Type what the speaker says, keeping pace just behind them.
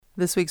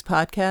This week's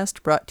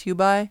podcast brought to you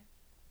by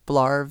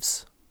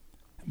Blarves.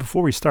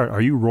 Before we start, are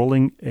you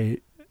rolling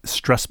a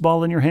stress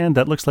ball in your hand?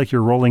 That looks like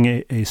you're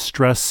rolling a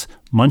stress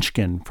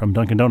munchkin from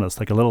Dunkin' Donuts,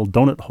 like a little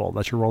donut hole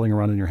that you're rolling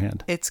around in your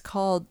hand. It's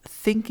called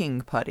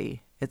Thinking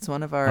Putty. It's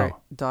one of our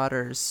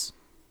daughter's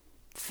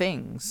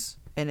things,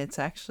 and it's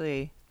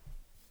actually,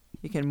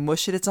 you can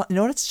mush it. You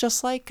know what it's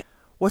just like?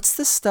 What's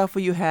the stuff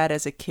where you had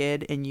as a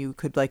kid and you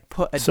could like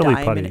put a silly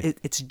dime putty. in it?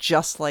 It's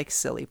just like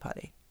silly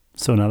putty.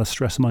 So not a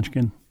stress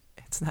munchkin?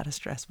 It's not a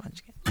stress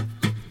munchkin.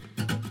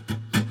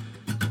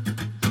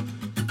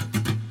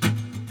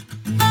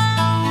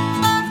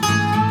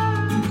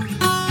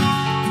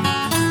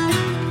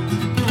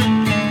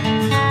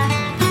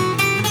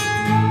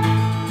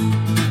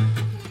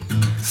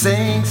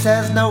 Saying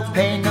says no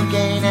pain, no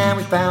gain, and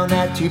we found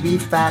that to be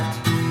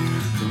fact.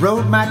 The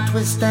road might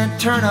twist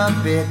and turn a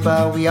bit,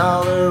 but we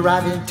all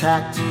arrive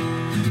intact.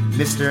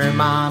 Mr.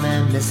 Mom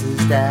and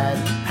Mrs. Dad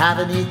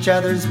having each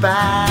other's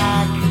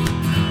back.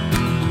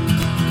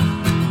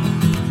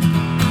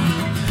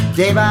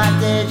 Day by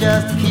day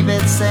just to keep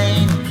it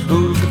sane.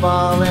 Who's the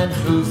ball and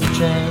who's the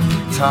chain?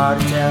 It's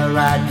hard to tell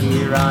right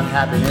here on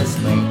Happiness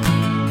Lane.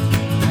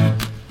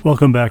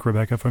 Welcome back,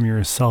 Rebecca, from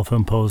your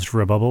self-imposed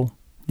rebubble.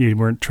 You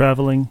weren't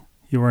traveling,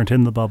 you weren't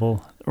in the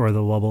bubble or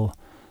the wubble,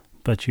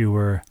 but you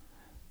were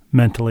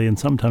mentally and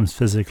sometimes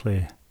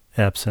physically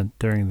absent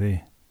during the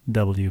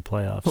W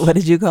playoffs. What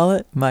did you call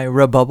it? My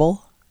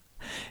rebubble?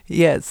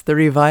 Yeah, it's the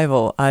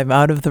revival. I'm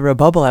out of the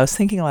rebubble. I was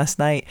thinking last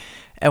night,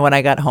 and when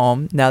I got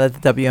home, now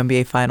that the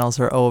WNBA finals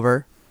are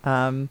over,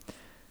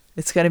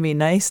 it's going to be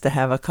nice to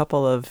have a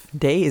couple of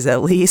days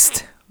at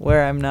least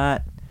where I'm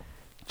not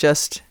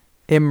just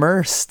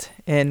immersed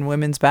in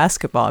women's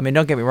basketball. I mean,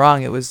 don't get me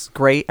wrong, it was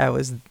great. I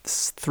was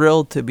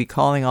thrilled to be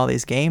calling all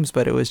these games,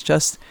 but it was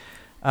just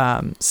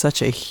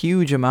such a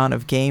huge amount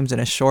of games in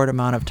a short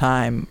amount of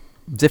time.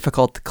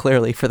 Difficult,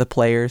 clearly, for the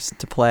players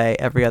to play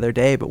every other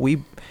day, but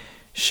we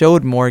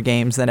showed more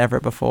games than ever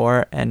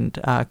before and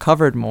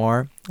covered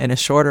more in a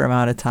shorter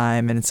amount of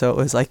time. And so it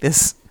was like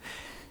this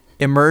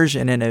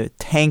immersion in a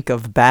tank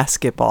of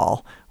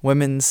basketball, the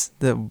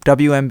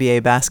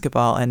WNBA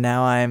basketball, and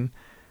now I'm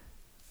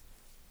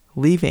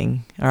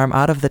leaving, or I'm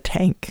out of the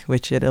tank,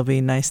 which it'll be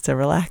nice to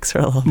relax for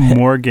a little bit.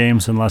 More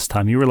games in less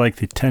time. You were like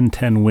the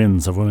 10-10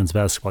 wins of women's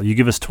basketball. You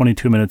give us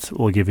 22 minutes,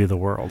 we'll give you the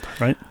world,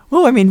 right?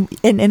 Well, I mean,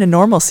 in a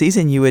normal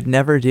season, you would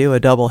never do a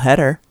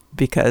doubleheader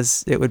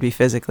because it would be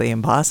physically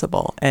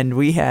impossible. And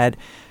we had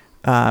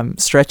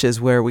stretches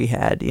where we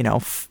had,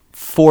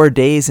 4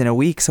 days in a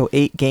week, so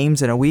 8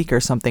 games in a week or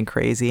something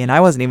crazy. And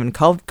I wasn't even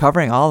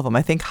covering all of them.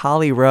 I think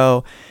Holly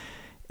Rowe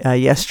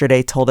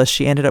yesterday told us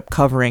she ended up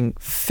covering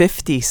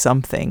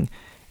 50-something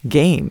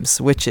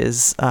games, which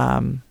is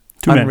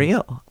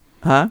unreal.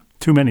 Huh?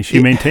 Too many.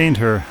 She maintained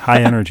her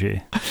high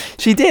energy.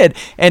 She did.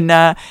 And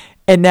now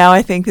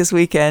I think this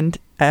weekend,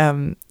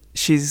 so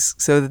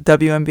the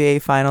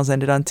WNBA finals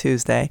ended on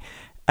Tuesday.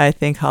 I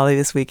think Holly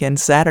this weekend,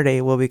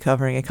 Saturday, will be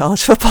covering a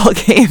college football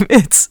game.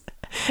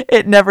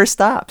 It never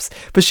stops.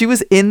 But she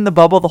was in the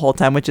bubble the whole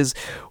time, which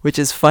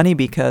is funny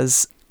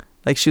because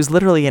like she was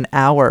literally an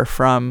hour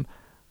from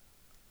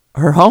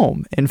her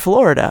home in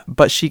Florida,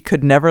 but she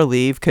could never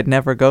leave, could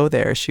never go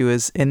there. She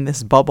was in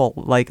this bubble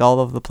like all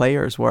of the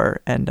players were.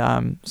 And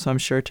so I'm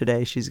sure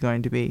today she's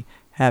going to be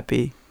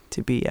happy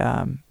to be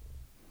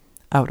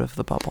out of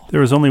the bubble. There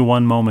was only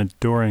one moment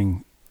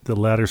during the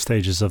latter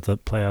stages of the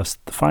playoffs,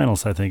 the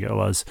finals, I think it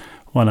was,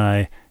 when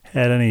I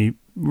had any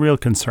real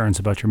concerns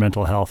about your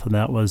mental health, and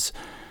that was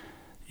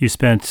you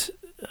spent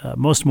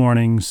most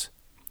mornings,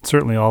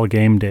 certainly all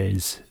game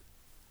days,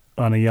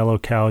 on a yellow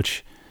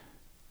couch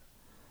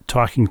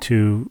talking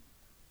to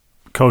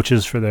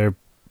coaches for their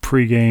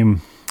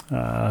pregame,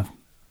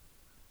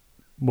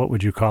 what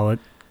would you call it,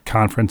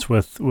 conference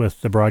with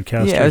the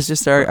broadcasters. Yeah, it was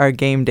just our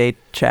game day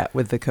chat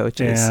with the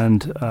coaches.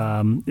 And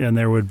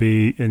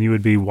you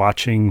would be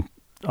watching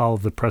all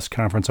of the press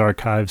conference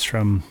archives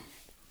from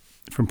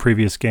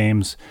previous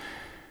games.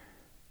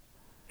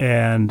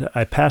 And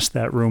I passed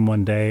that room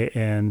one day,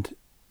 and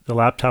the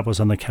laptop was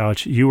on the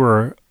couch. You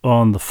were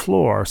on the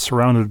floor,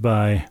 surrounded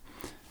by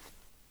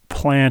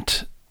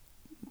plant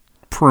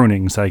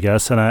prunings, I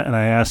guess, and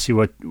I asked you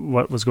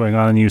what was going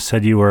on, and you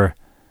said you were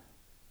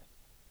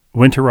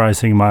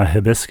winterizing my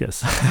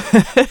hibiscus. Do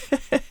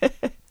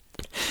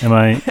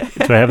I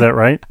have that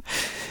right?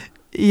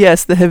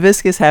 Yes, the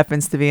hibiscus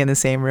happens to be in the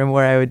same room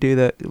where I would do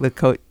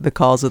the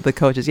calls with the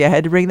coaches. Yeah, I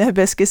had to bring the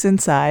hibiscus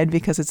inside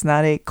because it's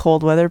not a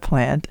cold weather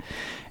plant.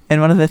 And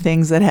one of the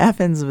things that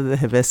happens with the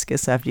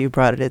hibiscus after you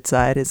brought it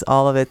inside is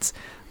all of its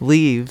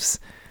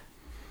leaves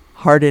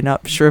harden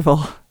up,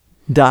 shrivel,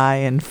 die,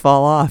 and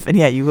fall off. And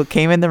yeah, you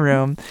came in the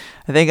room.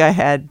 I think I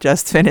had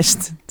just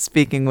finished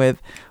speaking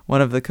with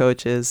one of the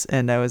coaches,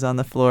 and I was on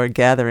the floor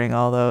gathering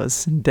all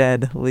those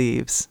dead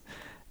leaves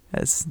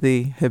as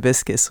the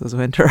hibiscus was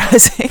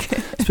winterizing.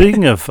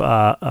 Speaking of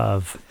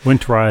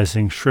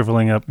winterizing,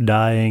 shriveling up,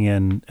 dying,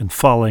 and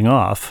falling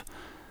off,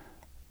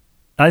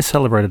 I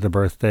celebrated a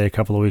birthday a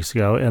couple of weeks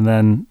ago,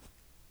 and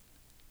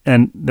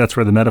that's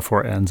where the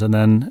metaphor ends. And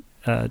then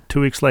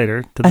 2 weeks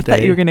later to the I day.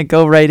 thought you were going to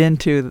go right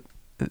into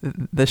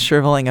the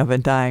shriveling of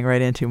and dying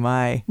right into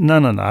my. No.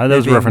 That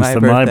was being reference my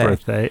to my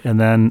birthday. birthday,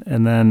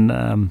 and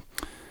then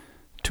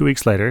 2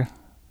 weeks later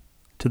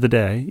to the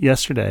day,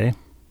 yesterday,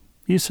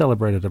 you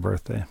celebrated a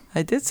birthday.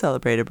 I did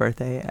celebrate a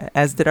birthday,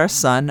 as did our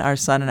son. Our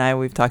son and I,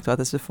 we've talked about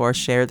this before,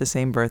 share the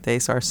same birthday.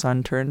 So our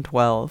son turned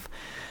 12,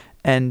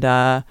 and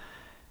I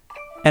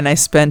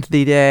spent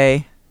the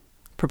day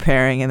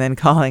preparing and then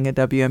calling a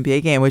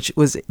WNBA game, which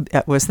was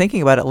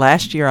thinking about it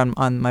last year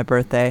on my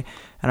birthday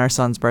and our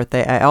son's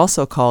birthday. I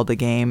also called a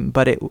game,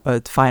 but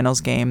a finals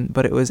game,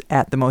 but it was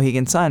at the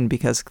Mohegan Sun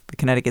because the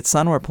Connecticut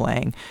Sun were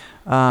playing.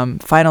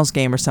 Finals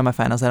game or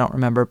semifinals, I don't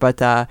remember, but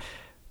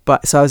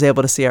so I was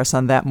able to see our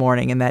son that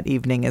morning and that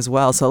evening as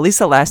well. So at least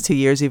the last 2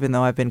 years, even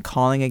though I've been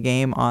calling a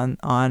game on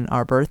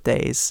our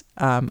birthdays,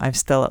 I've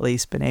still at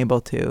least been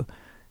able to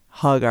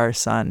hug our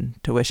son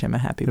to wish him a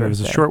happy birthday. There was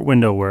a short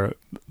window where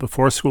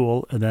before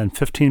school and then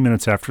 15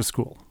 minutes after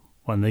school,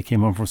 when they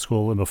came home from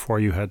school and before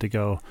you had to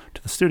go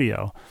to the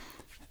studio,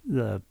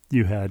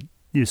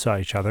 you saw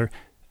each other,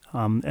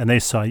 and they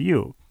saw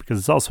you because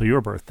it's also your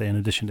birthday in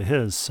addition to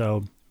his.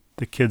 So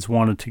the kids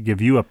wanted to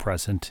give you a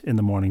present in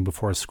the morning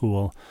before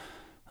school,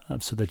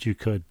 so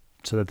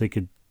that they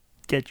could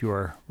get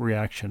your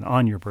reaction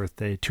on your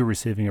birthday to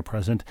receiving a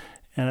present.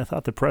 And I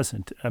thought the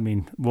present,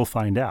 we'll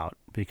find out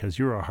because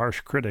you're a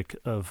harsh critic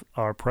of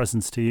our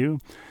presents to you.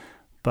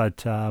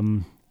 But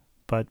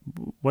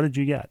what did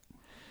you get?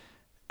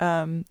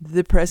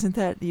 The present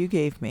that you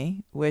gave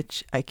me,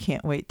 which I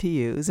can't wait to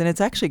use, and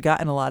it's actually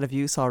gotten a lot of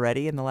use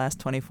already in the last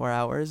 24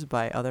 hours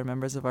by other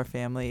members of our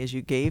family, is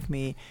you gave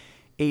me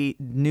a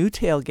new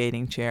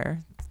tailgating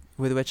chair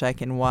with which I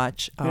can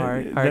watch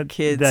our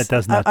kids. That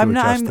does not do it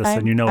justice,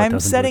 and you know it doesn't do it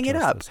justice. I'm setting it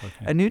up.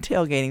 Okay. A new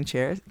tailgating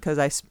chair,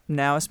 because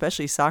now,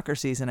 especially soccer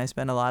season, I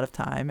spend a lot of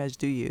time, as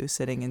do you,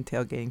 sitting in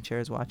tailgating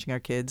chairs watching our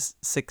kids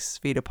 6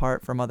 feet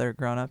apart from other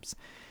grown-ups.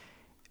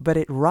 But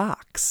it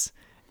rocks.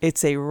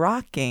 It's a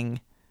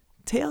rocking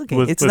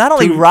tailgate. It's not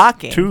only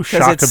rocking, two because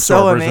shock it's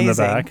so absorbers amazing. in the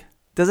back.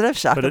 Does it have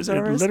shock But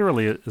absorbers? It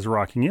literally is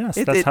rocking. Yes,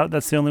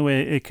 that's the only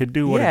way it could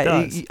do what it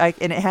does.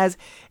 And it has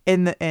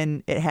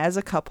it has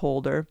a cup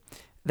holder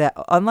that,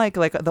 unlike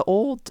like the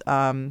old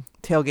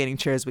tailgating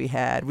chairs we've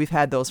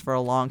had those for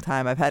a long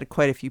time. I've had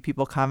quite a few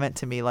people comment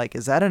to me like,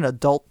 "Is that an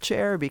adult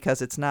chair?"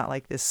 Because it's not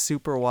like this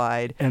super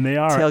wide and they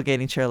are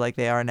tailgating chair like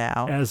they are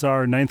now. As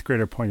our 9th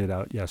grader pointed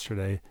out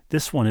yesterday,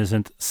 this one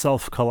isn't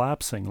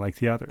self-collapsing like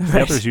the others. Right.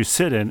 The others you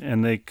sit in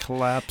and they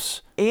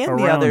collapse and around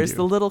the others, you.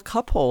 the little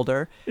cup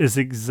holder is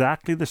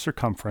exactly the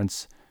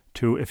circumference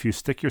to if you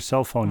stick your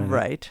cell phone in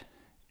right.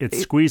 It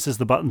squeezes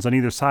the buttons on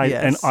either side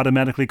Yes. and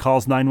automatically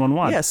calls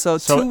 911. Yeah, so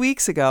 2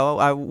 weeks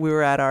ago, we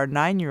were at our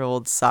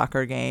 9-year-old's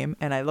soccer game,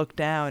 and I looked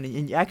down,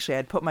 and actually,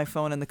 I'd put my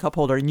phone in the cup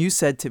holder, and you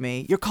said to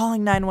me, "You're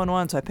calling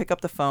 911." So I pick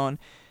up the phone.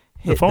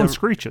 The phone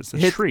screeches.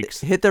 It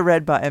shrieks. Hit the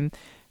red button.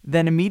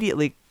 Then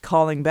immediately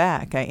calling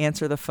back, I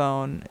answer the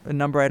phone, a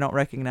number I don't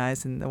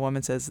recognize, and the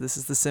woman says, "This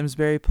is the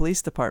Simsbury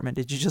Police Department.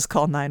 Did you just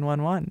call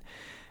 911?"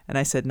 And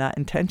I said, "Not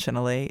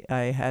intentionally.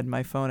 I had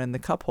my phone in the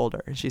cup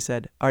holder." And she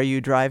said, "Are you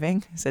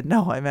driving?" I said,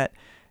 "No, I'm at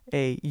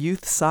a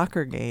youth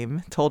soccer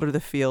game." Told her the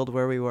field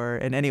where we were.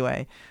 And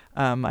anyway,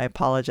 I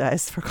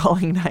apologized for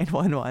calling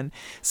 911.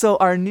 So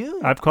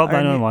I've called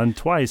 911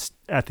 twice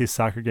at these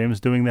soccer games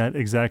doing that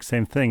exact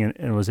same thing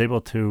and was able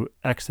to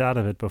X out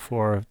of it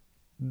before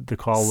the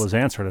call was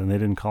answered and they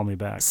didn't call me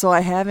back. So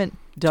I haven't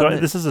done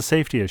this is a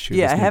safety issue.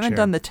 Yeah, I haven't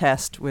done the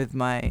test with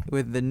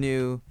the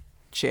new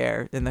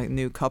chair and the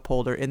new cup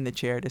holder in the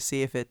chair to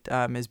see if it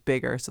is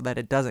bigger so that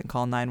it doesn't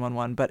call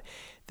 911. But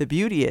the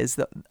beauty is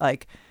that,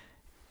 like,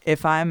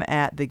 if I'm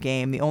at the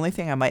game, the only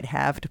thing I might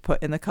have to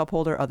put in the cup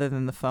holder other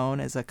than the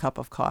phone is a cup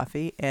of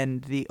coffee.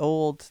 And the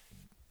old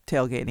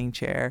tailgating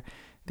chair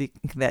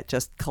that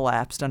just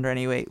collapsed under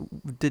any weight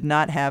did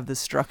not have the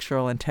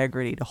structural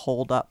integrity to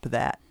hold up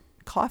that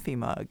coffee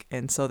mug.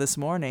 And so this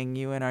morning,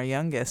 you and our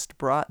youngest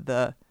brought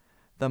the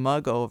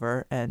mug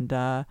over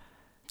and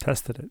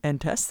tested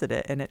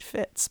it, and it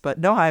fits. But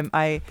no,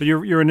 But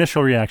your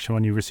initial reaction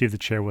when you received the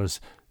chair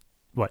was,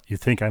 what? You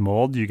think I'm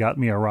old? You got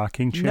me a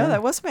rocking chair? No,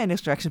 that was my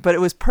initial reaction. But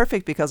it was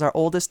perfect because our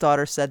oldest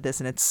daughter said this,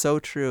 and it's so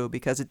true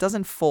because it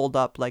doesn't fold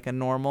up like a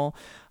normal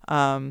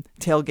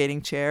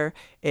tailgating chair.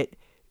 It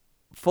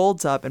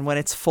folds up, and when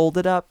it's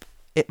folded up,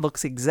 it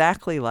looks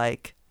exactly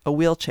like a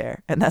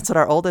wheelchair. And that's what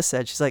our oldest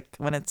said. She's like,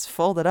 when it's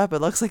folded up, it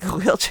looks like a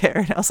wheelchair.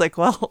 And I was like,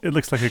 well, it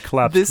looks like a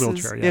collapsed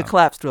wheelchair. A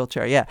collapsed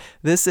wheelchair. Yeah,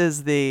 this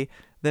is the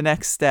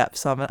next step.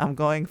 So I'm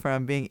going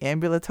from being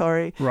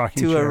ambulatory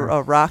to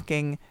a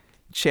rocking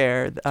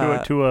chair.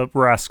 To a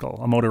rascal,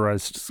 a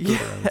motorized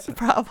scooter. Yeah,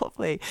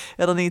 probably.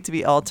 It'll need to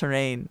be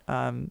all-terrain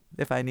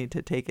if I need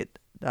to take it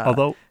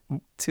Although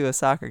to a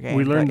soccer game.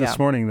 We learned this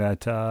morning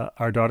that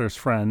our daughter's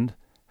friend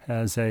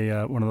has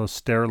one of those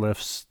stair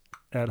lifts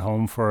at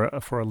home for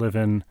a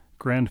live-in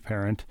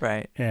grandparent.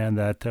 Right. And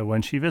that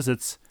when she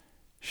visits,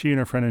 she and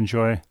her friend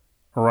enjoy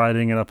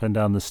riding it up and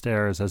down the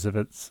stairs as if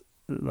it's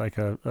like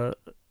a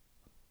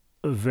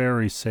a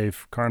very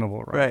safe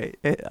carnival ride.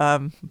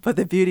 Right. But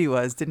the beauty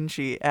was, didn't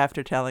she,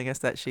 after telling us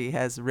that she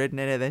has ridden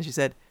in it, then she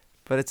said,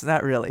 but it's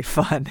not really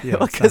fun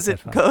because it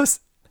goes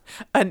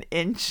an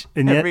inch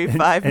every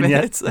 5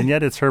 minutes. And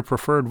yet it's her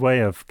preferred way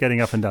of getting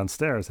up and down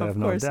stairs, I have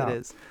no doubt. Of course it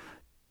is.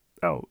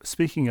 Oh,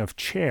 speaking of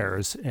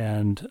chairs,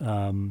 and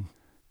I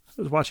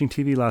was watching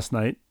TV last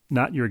night,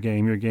 not your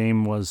game. Your game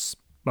must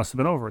have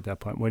been over at that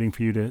point, waiting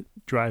for you to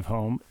drive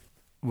home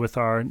with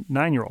our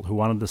 9-year-old who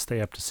wanted to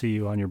stay up to see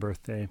you on your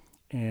birthday.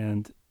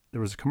 And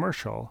there was a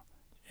commercial,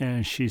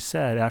 and she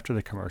said, after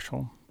the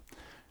commercial,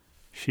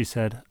 she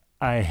said,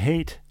 I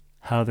hate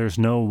how there's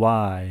no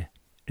Y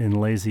in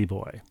Lazy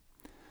Boy.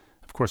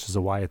 Of course, there's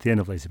a Y at the end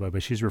of Lazy Boy,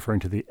 but she's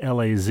referring to the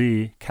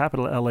L-A-Z,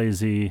 capital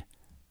L-A-Z,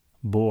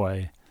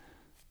 boy,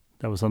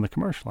 that was on the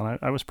commercial, and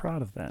I was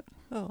proud of that.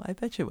 Oh, I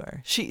bet you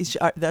were. She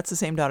that's the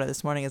same daughter.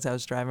 This morning as I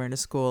was driving her to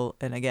school,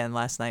 and again,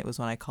 last night was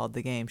when I called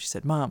the game, she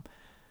said, Mom,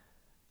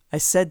 I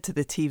said to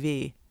the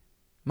TV,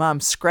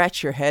 Mom,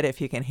 scratch your head if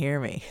you can hear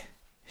me.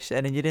 She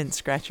said, and you didn't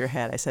scratch your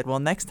head. I said, well,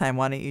 next time,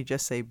 why don't you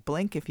just say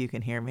blink if you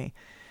can hear me?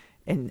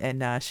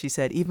 And she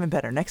said, even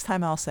better. Next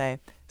time I'll say,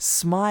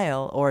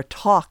 smile or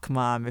talk,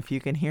 Mom, if you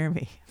can hear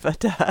me.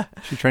 But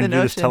she trying to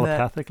do this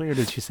telepathically, or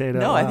did she say it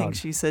out loud? No, I think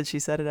she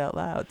said it out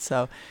loud.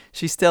 So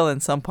she still,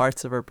 in some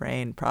parts of her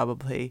brain,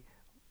 probably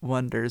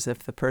wonders if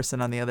the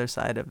person on the other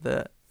side of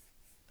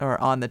or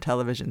on the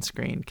television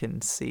screen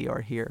can see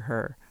or hear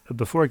her.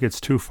 Before it gets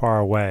too far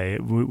away,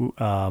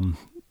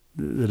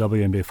 the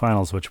WNBA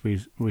Finals, which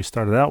we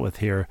started out with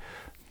here,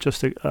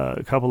 just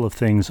a couple of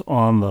things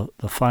on the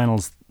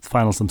finals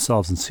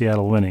themselves and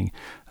Seattle winning.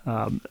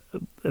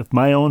 If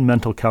my own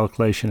mental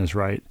calculation is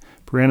right,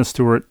 Breanna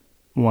Stewart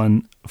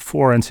won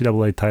 4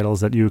 NCAA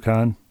titles at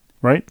UConn,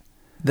 right?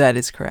 That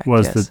is correct.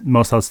 Was yes. the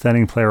most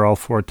outstanding player all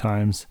 4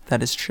 times.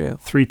 That is true.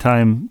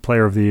 3-time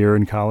player of the year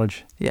in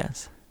college.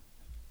 Yes.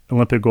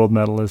 Olympic gold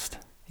medalist.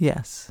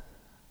 Yes.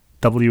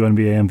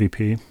 WNBA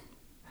MVP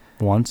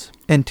once.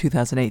 In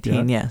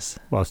 2018, yes.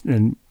 Well,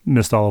 and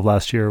missed all of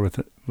last year with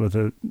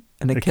an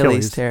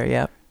Achilles tear,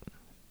 yep.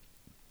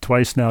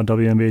 Twice now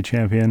WNBA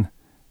champion,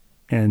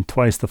 and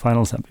twice the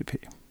Finals MVP.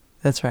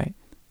 That's right.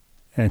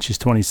 And she's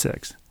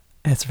 26.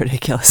 That's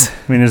ridiculous.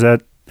 I mean, is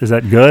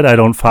that good? I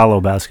don't follow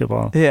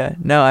basketball. Yeah,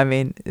 no, I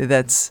mean,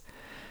 it's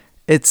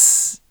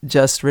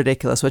just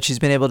ridiculous what she's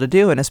been able to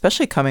do, and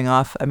especially coming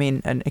off, I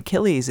mean, an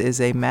Achilles is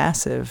a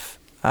massive,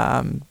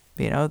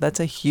 that's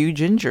a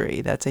huge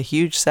injury. That's a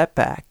huge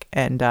setback.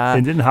 And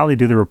didn't Holly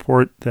do the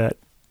report that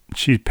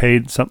she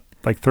paid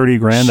like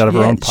 $30,000 out of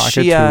her own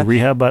pocket to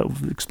rehab? But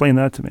explain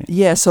that to me.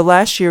 Yeah, so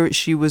last year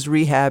she was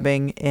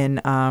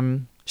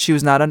rehabbing she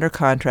was not under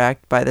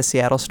contract by the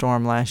Seattle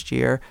Storm last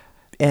year,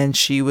 and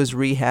she was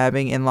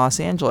rehabbing in Los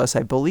Angeles.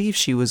 I believe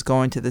she was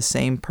going to the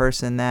same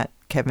person that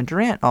Kevin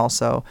Durant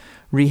also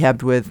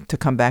rehabbed with to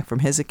come back from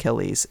his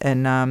Achilles.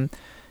 And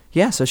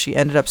so she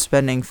ended up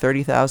spending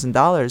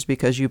 $30,000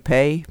 because you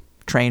pay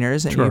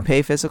trainers and you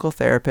pay physical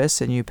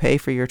therapists and you pay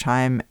for your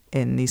time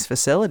in these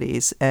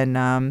facilities,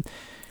 and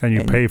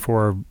you pay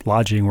for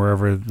lodging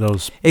wherever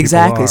those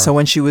exactly people are. So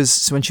when she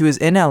was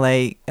in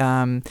LA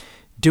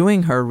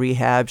doing her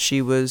rehab,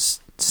 she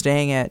was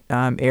staying at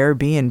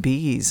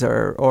Airbnbs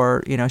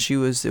or it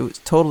was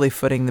totally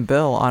footing the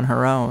bill on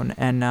her own,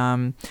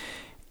 and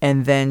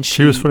then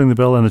she was footing the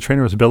bill and the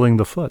trainer was billing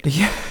the foot.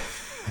 Yeah.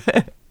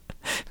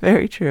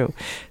 Very true.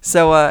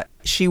 So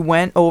she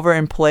went over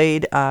and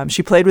played.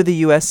 She played with the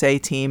USA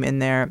team in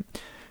there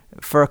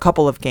for a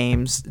couple of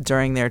games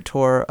during their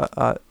tour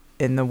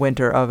in the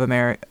winter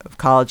of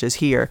colleges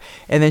here,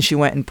 and then she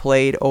went and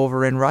played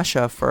over in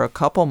Russia for a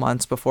couple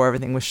months before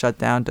everything was shut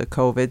down to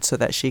COVID, so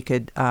that she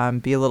could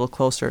be a little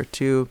closer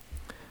to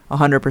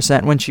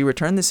 100% when she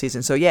returned this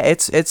season. So yeah,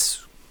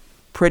 it's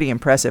pretty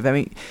impressive. I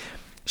mean,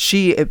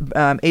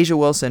 Asia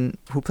Wilson,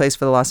 who plays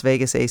for the Las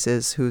Vegas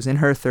Aces, who's in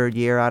her 3rd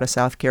year out of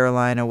South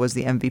Carolina, was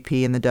the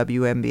MVP in the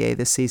WNBA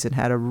this season,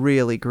 had a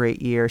really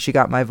great year. She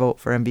got my vote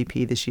for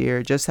MVP this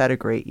year, just had a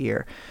great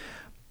year.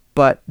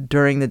 But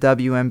during the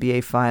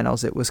WNBA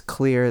Finals, it was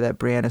clear that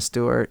Breanna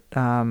Stewart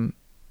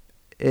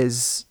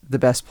is the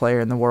best player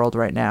in the world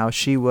right now.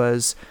 She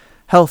was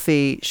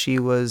healthy. She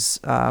was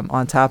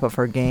on top of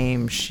her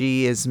game.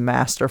 She is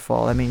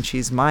masterful. I mean,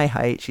 she's my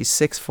height. She's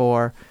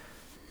 6'4",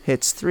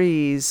 hits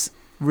threes,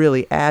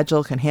 really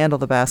agile, can handle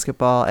the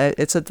basketball.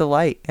 It's a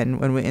delight,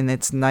 and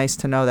it's nice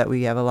to know that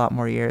we have a lot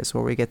more years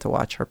where we get to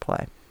watch her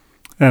play.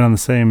 And on the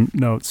same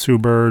note, Sue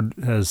Bird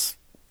has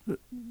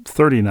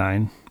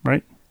 39,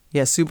 right?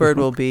 Yeah, Sue Bird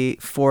will be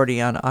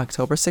 40 on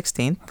October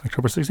 16th.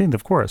 October 16th,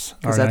 of course.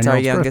 Because that's our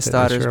youngest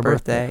daughter's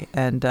birthday.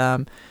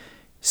 And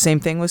same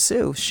thing with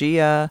Sue. She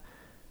had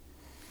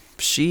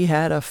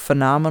a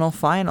phenomenal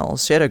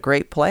finals. She had a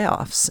great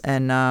playoffs.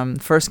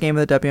 And first game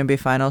of the WNBA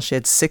Finals, she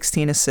had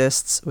 16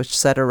 assists, which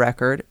set a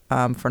record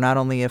for not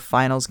only a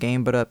finals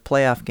game, but a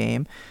playoff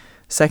game.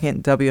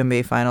 Second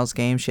WNBA Finals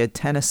game, she had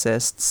 10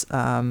 assists.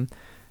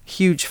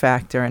 Huge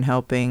factor in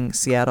helping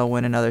Seattle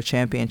win another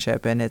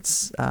championship. And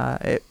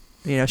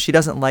she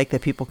doesn't like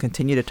that people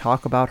continue to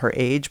talk about her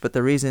age, but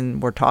the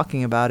reason we're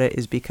talking about it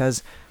is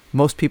because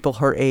most people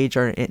her age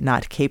are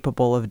not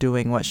capable of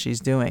doing what she's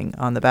doing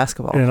on the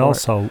basketball court. And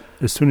also,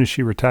 as soon as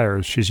she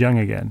retires, she's young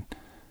again.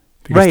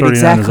 Because Right, 39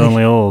 exactly. is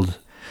only old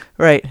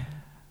Right,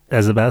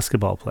 as a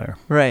basketball player.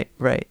 right.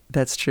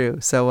 That's true.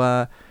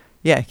 So,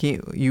 yeah,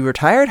 you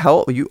retired? How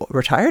old? You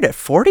retired at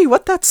 40?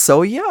 What? That's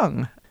so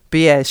young. But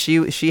yeah,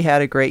 she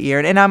had a great year,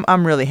 and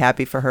I'm really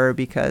happy for her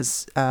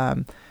because,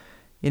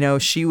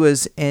 she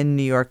was in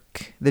New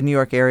York, the New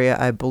York area,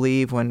 I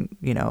believe, when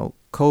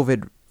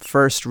COVID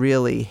first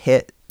really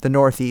hit the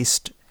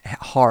Northeast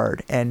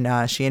hard,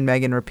 and she and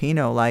Megan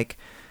Rapinoe,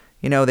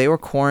 they were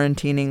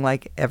quarantining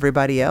like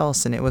everybody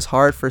else, and it was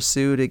hard for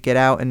Sue to get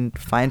out and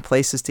find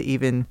places to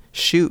even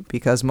shoot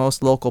because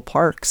most local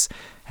parks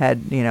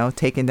had,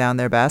 taken down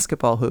their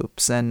basketball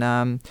hoops,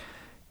 and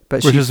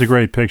Which is a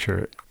great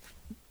picture.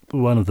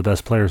 One of the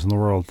best players in the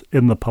world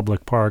in the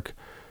public park,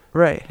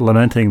 right,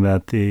 lamenting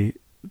that the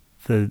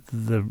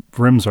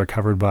rims are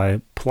covered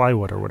by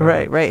plywood or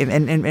whatever. right,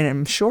 and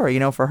I'm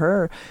sure, for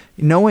her,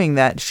 knowing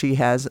that she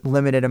has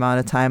limited amount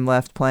of time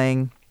left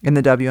playing in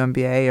the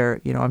WNBA,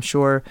 or I'm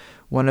sure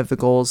one of the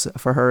goals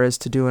for her is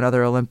to do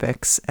another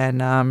Olympics,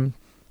 and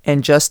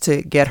just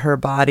to get her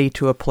body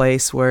to a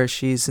place where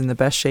she's in the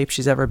best shape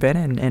she's ever been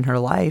in her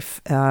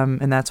life,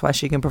 and that's why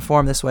she can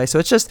perform this way. So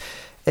it's just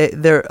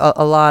there are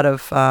a lot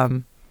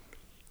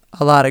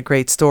of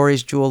great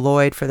stories. Jewell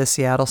Loyd for the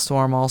Seattle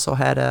Storm also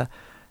had a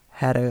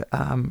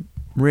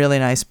really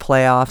nice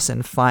playoffs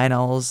and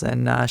finals,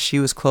 and she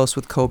was close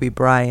with Kobe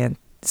Bryant.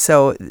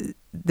 So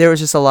there was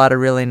just a lot of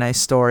really nice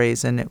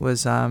stories, and it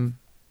was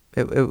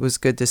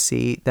good to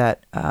see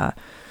that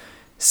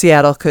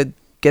Seattle could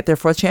get their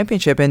 4th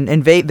championship.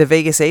 And the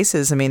Vegas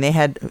Aces, I mean, they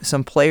had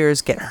some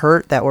players get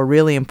hurt that were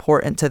really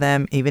important to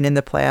them, even in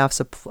the playoffs.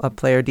 A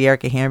player,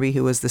 De'Arca Hamby,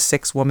 who was the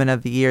 6th Woman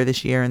of the Year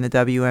this year in the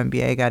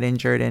WNBA, got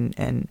injured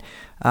and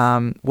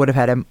would have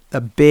had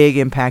a big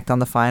impact on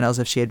the finals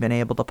if she had been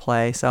able to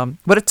play. So,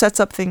 but it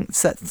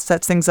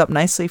sets things up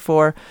nicely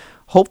for,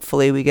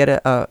 hopefully, we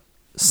get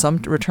some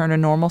return to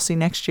normalcy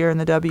next year in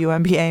the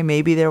WNBA.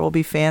 Maybe there will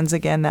be fans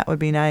again. That would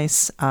be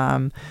nice.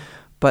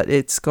 But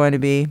it's going to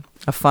be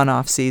a fun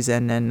off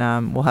season,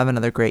 and we'll have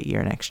another great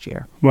year next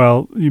year.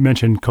 Well, you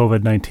mentioned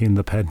COVID-19,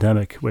 the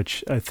pandemic,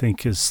 which I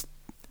think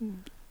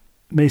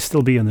may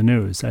still be in the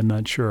news. I'm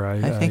not sure.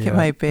 I think it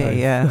might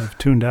be. I've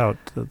tuned out.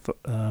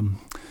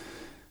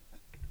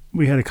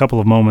 We had a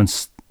couple of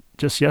moments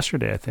just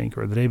yesterday, I think,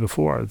 or the day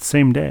before, the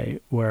same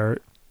day, where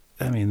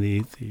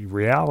the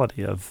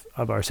reality of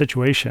our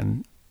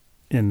situation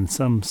in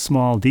some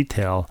small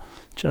detail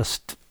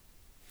just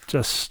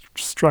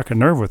struck a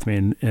nerve with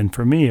me, and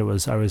for me, I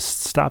was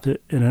stopped in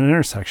an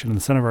intersection in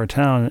the center of our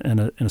town, and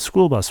a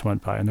school bus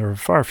went by, and there were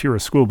far fewer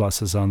school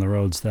buses on the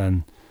roads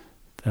than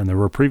there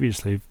were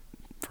previously,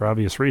 for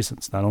obvious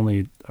reasons. Not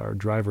only are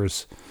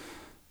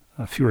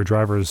fewer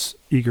drivers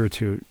eager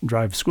to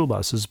drive school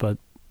buses, but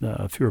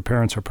fewer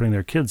parents are putting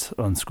their kids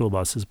on school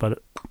buses.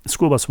 But a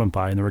school bus went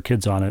by, and there were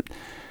kids on it,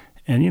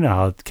 and you know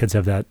how kids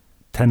have that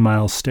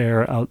 10-mile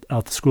stare out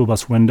the school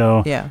bus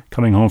window,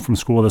 coming home from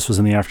school. This was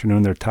in the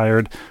afternoon. They're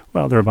tired.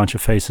 Well, there are a bunch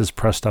of faces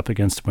pressed up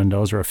against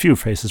windows, or a few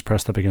faces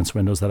pressed up against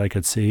windows that I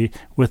could see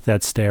with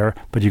that stare,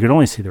 but you could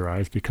only see their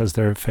eyes because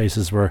their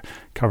faces were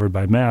covered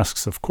by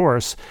masks, of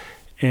course.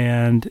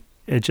 And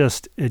it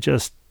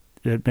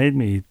made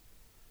me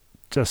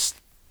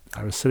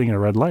I was sitting at a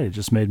red light. It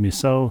just made me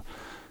so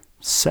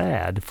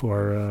sad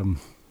for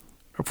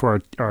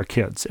our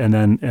kids. And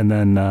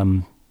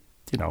then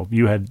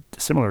you had a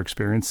similar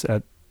experience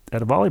at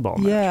a volleyball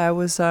match. Yeah, I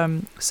was.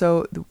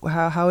 So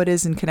how it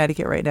is in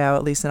Connecticut right now,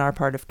 at least in our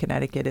part of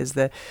Connecticut, is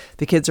the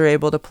kids are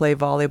able to play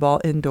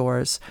volleyball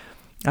indoors.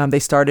 They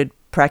started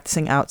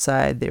practicing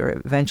outside. They were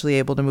eventually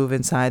able to move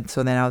inside,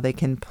 so now they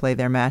can play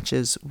their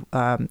matches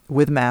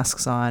with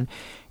masks on.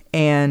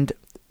 And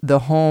the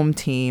home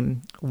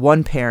team,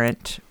 one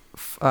parent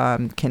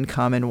can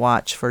come and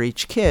watch for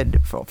each kid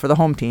for the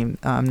home team,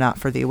 not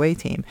for the away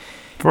team.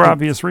 For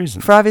obvious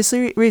reasons. For obvious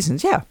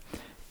reasons, yeah.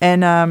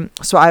 And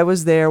so I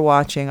was there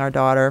watching our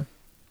daughter,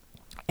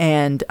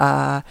 and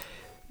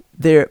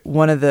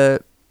one of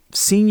the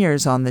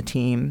seniors on the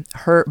team,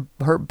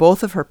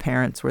 both of her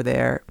parents were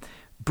there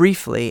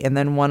briefly, and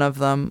then one of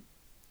them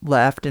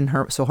left, and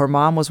her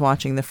mom was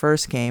watching the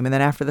first game, and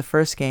then after the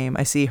first game,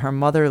 I see her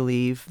mother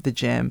leave the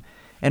gym,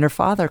 and her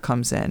father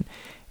comes in,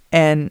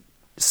 and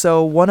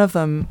so one of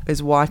them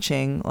is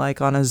watching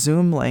like on a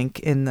Zoom link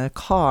in the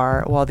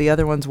car while the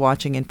other one's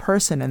watching in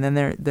person, and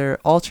then they're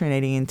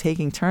alternating and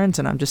taking turns,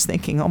 and I'm just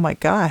thinking, oh my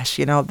gosh,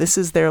 this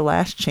is their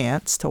last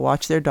chance to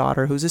watch their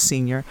daughter who's a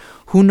senior.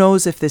 Who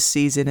knows if this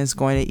season is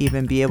going to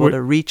even be able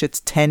to reach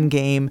its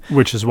 10-game.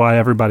 Which is why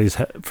everybody's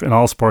in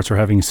all sports are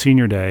having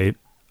senior day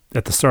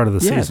at the start of the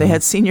season. Yeah, they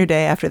had senior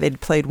day after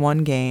they'd played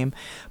one game.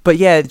 But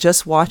yeah,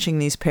 just watching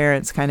these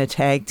parents kind of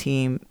tag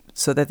team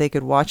so that they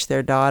could watch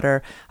their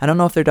daughter. I don't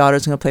know if their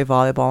daughter's going to play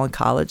volleyball in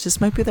college. This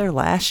might be their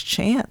last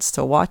chance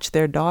to watch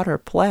their daughter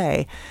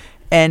play.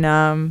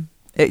 And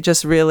it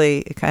just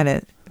really kind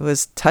of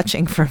was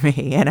touching for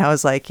me. And I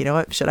was like, you know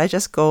what, should I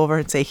just go over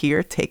and say,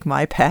 here, take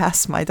my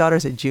pass? My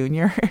daughter's a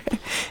junior.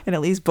 And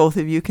at least both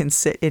of you can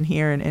sit in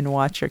here and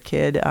watch your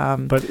kid.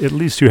 But at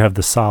least you have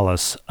the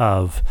solace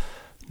of,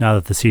 now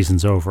that the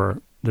season's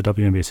over, the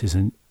WNBA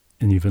season,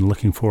 and you've been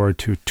looking forward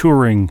to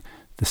touring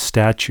the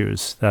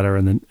statues that are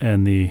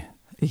in the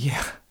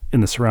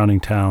surrounding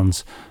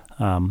towns.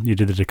 You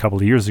did it a couple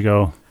of years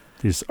ago.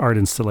 These art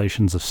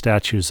installations of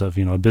statues of,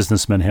 a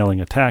businessman hailing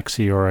a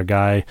taxi or a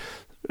guy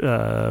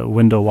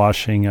window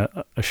washing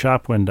a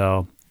shop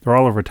window. They're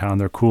all over town.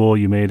 They're cool.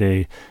 You made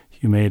a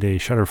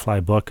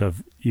Shutterfly book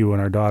of you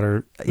and our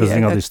daughter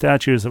visiting all these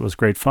statues. It was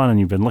great fun, and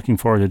you've been looking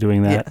forward to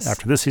doing that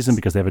after this season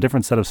because they have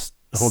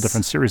a whole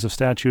different series of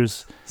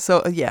statues.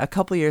 So a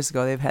couple of years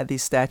ago, they've had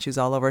these statues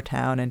all over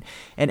town, and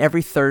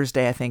every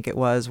Thursday, I think it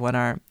was, when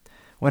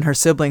her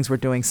siblings were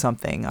doing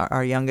something,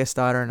 our youngest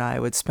daughter and I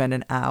would spend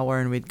an hour,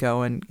 and we'd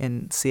go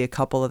and see a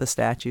couple of the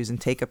statues and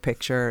take a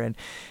picture.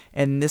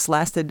 And this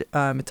lasted,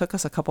 it took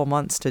us a couple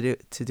months to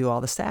do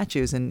all the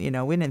statues. And,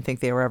 we didn't think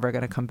they were ever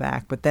going to come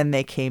back. But then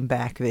they came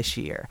back this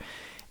year.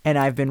 And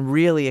I've been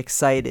really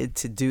excited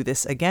to do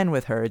this again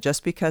with her,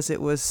 just because it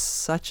was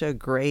such a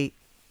great,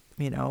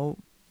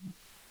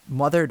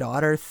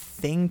 mother-daughter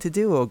thing to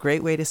do, a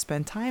great way to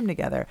spend time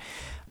together.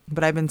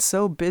 But I've been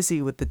so busy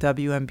with the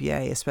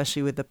WNBA,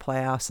 especially with the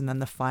playoffs and then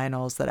the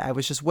finals, that I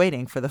was just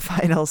waiting for the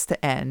finals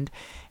to end.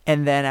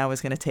 And then I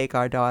was going to take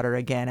our daughter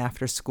again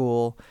after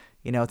school,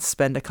 to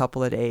spend a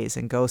couple of days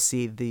and go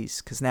see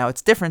these, because now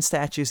it's different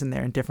statues and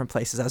they're in different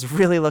places. I was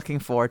really looking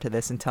forward to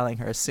this and telling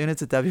her as soon as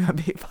the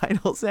WNBA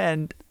finals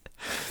end,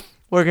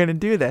 we're going to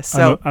do this.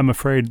 So I'm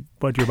afraid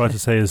what you're about to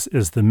say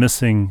is the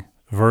missing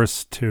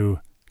verse to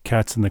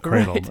Cats in the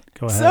Cradle. Right.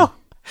 Go ahead.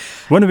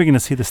 When are we going to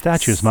see the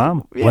statues,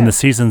 Mom? Yeah. When the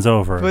season's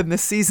over. When the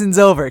season's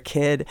over,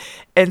 kid.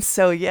 And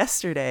so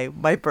yesterday,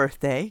 my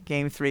birthday,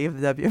 Game 3 of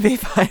the WNBA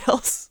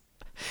Finals,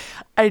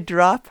 I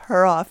drop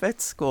her off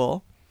at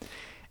school.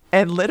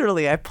 And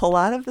literally, I pull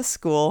out of the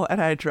school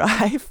and I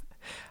drive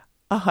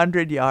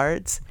 100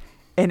 yards.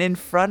 And in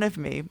front of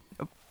me,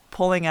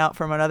 pulling out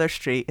from another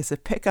street, is a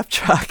pickup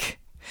truck.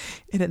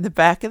 And in the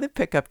back of the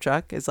pickup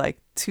truck is like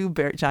two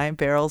giant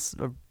barrels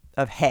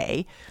of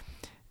hay.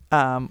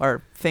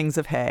 Or things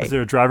of hay. Is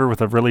there a driver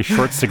with a really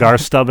short cigar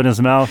stub in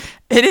his mouth?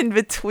 And in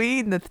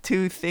between the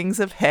two things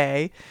of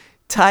hay,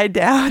 tied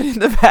down in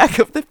the back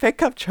of the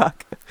pickup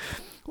truck,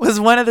 was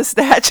one of the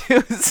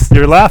statues.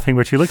 You're laughing,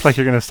 but you look like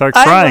you're going to start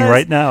crying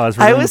right now as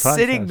we're doing the podcast. I was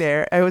sitting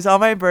there. It was on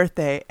my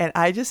birthday, and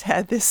I just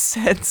had this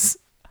sense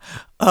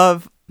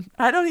of,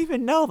 I don't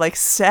even know, like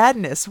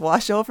sadness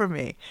wash over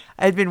me.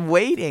 I'd been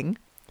waiting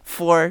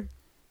for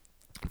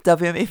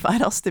WNBA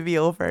Finals to be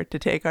over to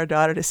take our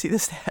daughter to see the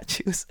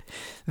statues.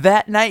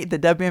 That night, the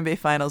WNBA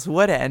Finals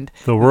would end.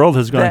 The world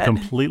has gone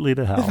completely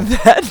to hell.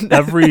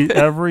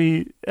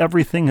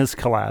 Everything has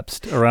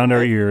collapsed around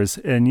our ears,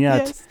 and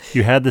yet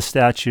you had the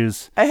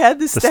statues. I had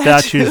the statues. The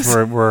statues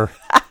were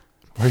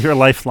your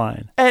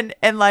lifeline. And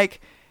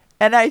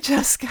I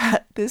just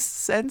got this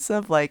sense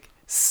of like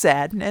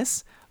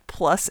sadness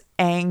plus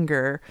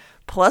anger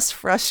plus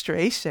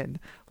frustration.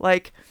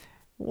 Like,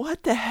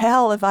 what the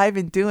hell have I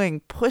been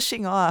doing,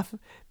 pushing off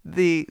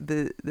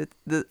the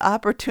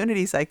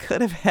opportunities I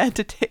could have had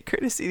to take her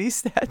to see these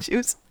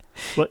statues?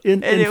 Well,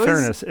 in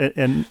fairness,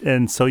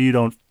 and so you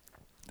don't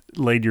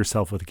lade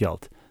yourself with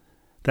guilt,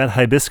 that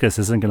hibiscus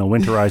isn't going to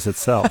winterize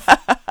itself.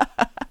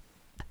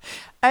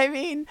 I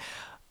mean,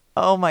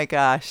 oh my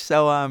gosh.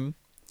 So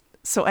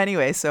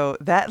anyway, so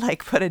that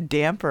like put a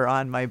damper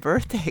on my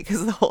birthday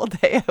because the whole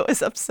day I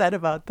was upset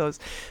about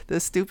the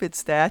stupid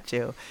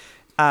statue.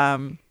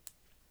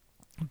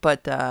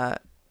 But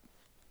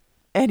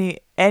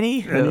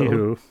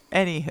anywho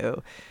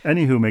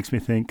makes me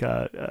think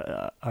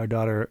our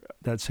daughter,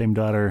 that same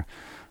daughter,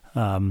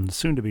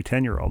 soon to be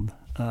 10-year-old,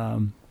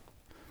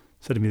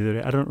 said to me the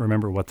other day, I don't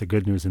remember what the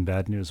good news and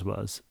bad news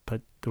was,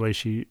 but the way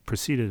she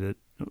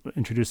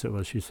introduced it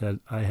was, she said,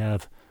 I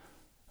have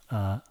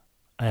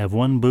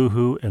one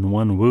boo-hoo and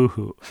one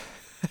woo-hoo.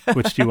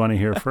 Which do you want to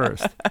hear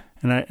first?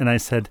 And I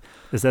said,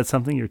 is that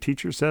something your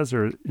teacher says?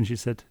 And she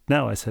said,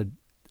 no. I said,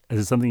 is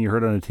it something you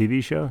heard on a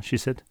TV show? She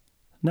said,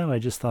 no, I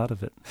just thought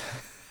of it.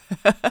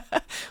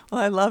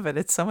 Well, I love it.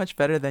 It's so much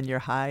better than your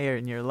high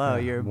and your low.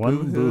 Your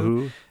one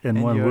boo-hoo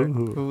and one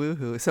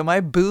woo-hoo. So my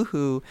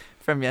boo-hoo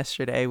from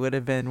yesterday would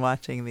have been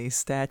watching the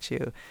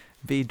statue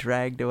be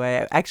dragged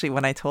away. Actually,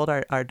 when I told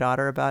our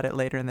daughter about it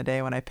later in the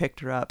day when I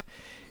picked her up,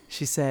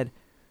 she said,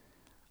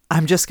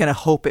 I'm just going to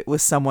hope it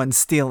was someone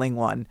stealing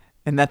one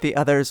and that the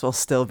others will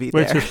still be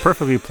there. Which is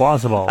perfectly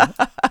plausible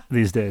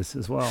these days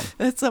as well.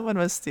 That someone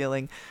was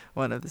stealing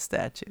one of the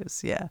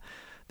statues. Yeah.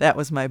 That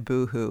was my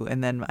boo-hoo.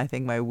 And then I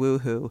think my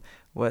woo-hoo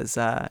was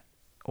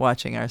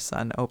watching our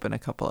son open a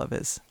couple of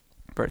his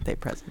birthday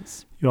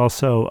presents. You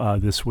also,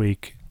 this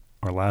week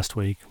or last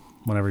week,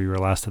 whenever you were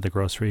last at the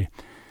grocery,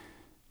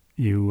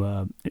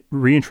 you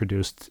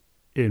reintroduced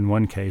in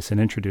one case and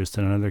introduced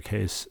in another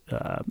case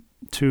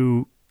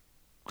two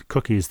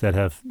cookies that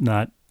have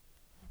not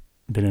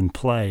been in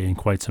play in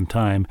quite some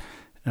time.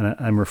 And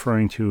I'm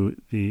referring to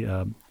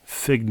the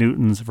Fig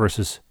Newtons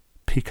versus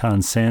Pecan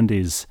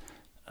Sandies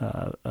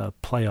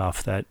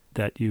playoff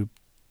that you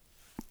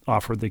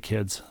offered the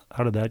kids.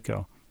 How did that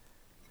go?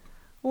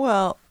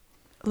 Well,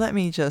 let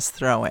me just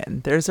throw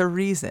in. There's a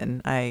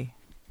reason we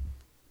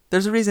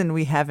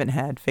haven't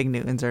had Fig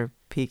Newtons or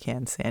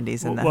Pecan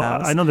Sandies in the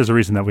house. I know there's a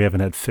reason that we haven't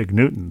had Fig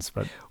Newtons,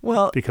 but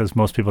because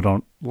most people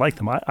don't like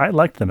them. I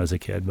liked them as a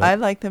kid. But I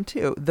like them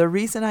too. The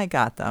reason I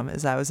got them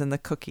is I was in the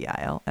cookie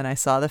aisle and I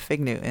saw the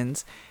Fig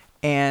Newtons,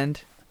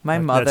 and my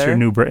mother. That's your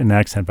New Britain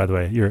accent, by the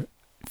way. Your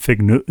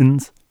Fig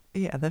Newtons.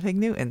 Yeah, the Fig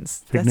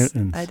Newtons. Fig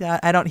Newtons.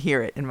 I don't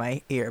hear it in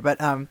my ear,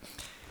 but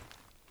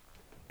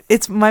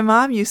it's my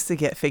mom used to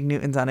get Fig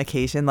Newtons on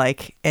occasion,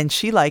 and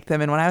she liked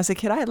them. And when I was a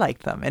kid, I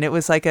liked them, and it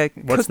was like a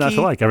What's cookie. not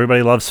to like?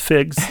 Everybody loves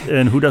figs,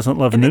 and who doesn't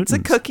love and Newtons?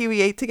 It's a cookie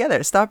we ate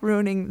together. Stop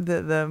ruining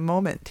the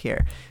moment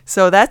here.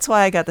 So that's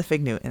why I got the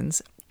Fig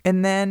Newtons.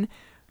 And then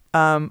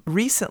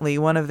recently,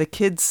 one of the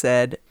kids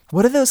said,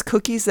 "What are those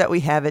cookies that we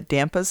have at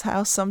Dampa's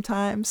house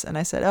sometimes?" And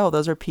I said, "Oh,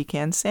 those are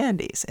Pecan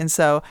Sandies." And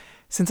so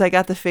since I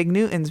got the Fig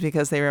Newtons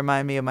because they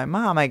remind me of my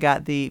mom, I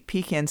got the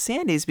Pecan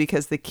Sandies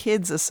because the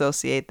kids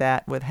associate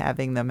that with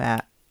having them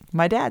at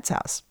my dad's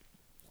house.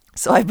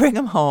 So I bring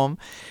them home,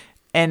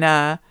 and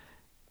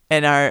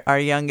our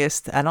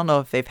youngest, I don't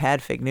know if they've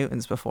had Fig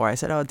Newtons before. I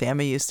said, "Oh,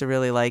 Dama used to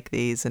really like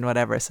these and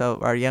whatever." So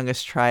our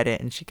youngest tried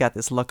it, and she got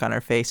this look on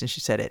her face, and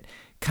she said, "It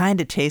kind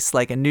of tastes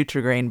like a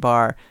Nutri-Grain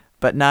bar,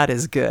 but not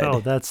as good." Oh,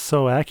 that's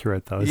so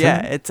accurate, though. Isn't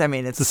Yeah, it?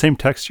 it's the same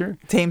texture.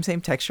 Same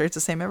texture. It's the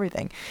same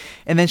everything.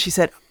 And then she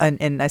said,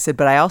 and I said,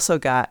 "But I also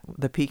got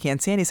the Pecan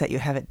Sandies that you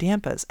have at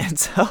Dampa's." And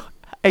so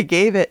I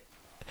gave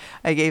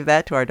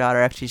that to our daughter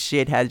after she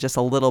had just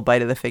a little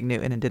bite of the Fig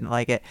Newton and didn't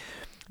like it.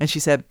 And she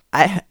said,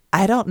 I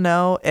don't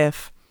know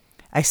if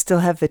I still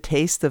have the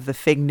taste of the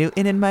Fig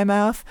Newton in my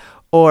mouth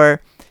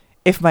or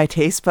if my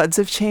taste buds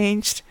have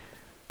changed,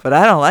 but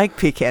I don't like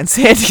Pecan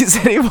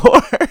Sandies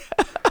anymore."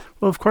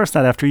 Well, of course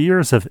not. After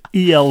years of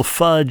EL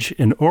fudge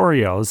and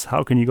Oreos,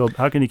 how can you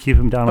keep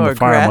them down on the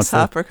farm? Or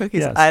grasshopper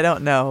cookies? Yes. I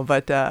don't know,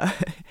 but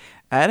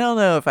I don't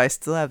know if I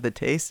still have the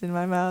taste in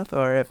my mouth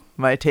or if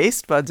my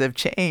taste buds have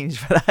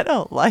changed, but I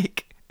don't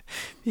like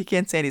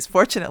Pecan Sandies.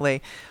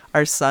 Fortunately,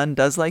 our son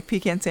does like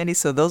Pecan Sandies,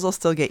 so those will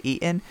still get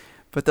eaten.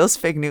 But those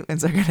Fig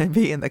Newtons are going to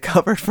be in the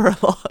cupboard for a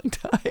long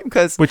time,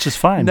 which is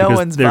fine. No because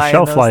one's their buying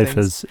shelf those life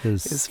things.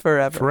 is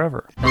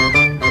forever.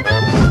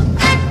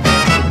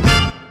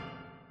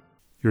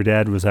 Your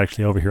dad was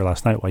actually over here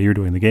last night while you were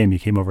doing the game. He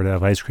came over to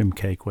have ice cream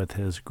cake with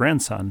his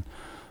grandson,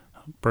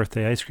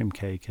 birthday ice cream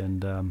cake,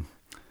 and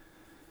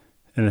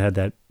it had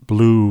that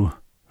blue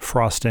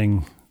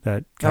frosting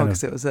that kind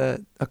because it was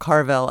a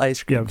Carvel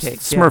ice cream cake.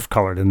 Smurf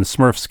colored, and the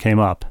Smurfs came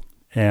up,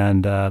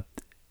 and I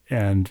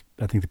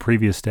think the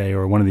previous day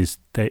or one of these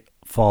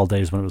fall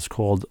days when it was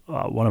cold,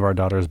 one of our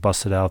daughters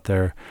busted out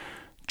their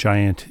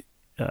giant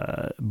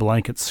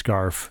blanket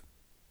scarf.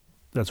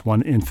 That's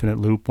one infinite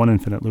loop. One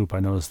infinite loop,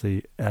 I know, is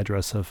the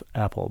address of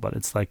Apple, but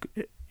it's like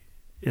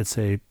it's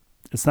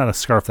not a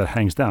scarf that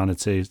hangs down.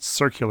 It's a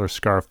circular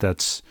scarf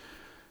that's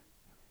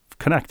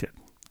connected.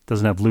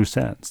 Doesn't have loose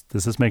ends.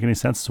 Does this make any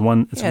sense?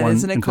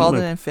 Isn't it called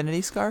an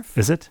infinity scarf?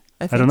 Is it?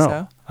 I think don't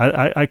know.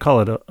 So. I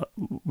call it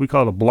we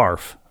call it a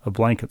blarf, a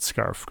blanket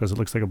scarf, because it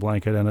looks like a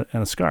blanket and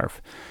a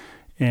scarf.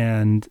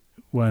 And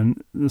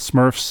when the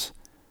Smurfs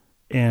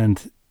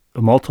and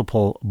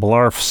multiple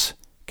blarfs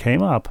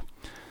came up,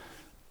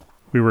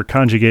 we were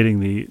conjugating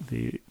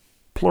the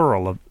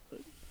plural of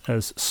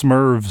as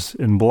Smurvs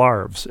and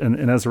blarvs.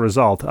 And as a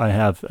result, I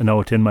have a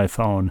note in my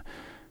phone,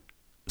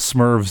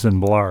 Smurvs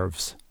and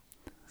blarvs.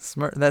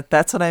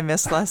 That's what I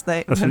missed last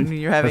night when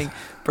you were having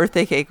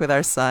birthday cake with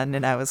our son,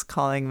 and I was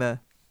calling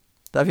the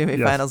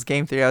WNBA Finals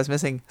Game 3. I was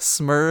missing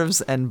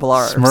Smurvs and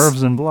blarvs.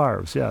 Smurvs and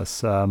blarvs,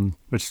 yes.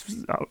 Which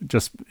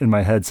just in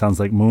my head sounds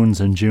like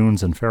moons and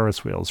Junes and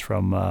Ferris wheels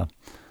from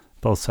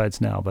both sides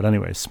now. But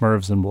anyway,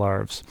 Smurvs and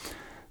blarvs.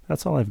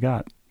 That's all I've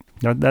got.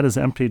 That has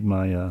emptied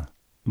my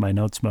my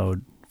notes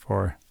mode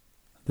for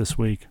this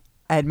week.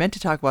 I had meant to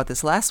talk about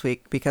this last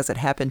week because it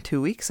happened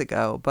 2 weeks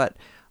ago, but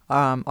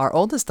our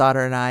oldest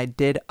daughter and I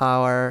did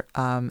our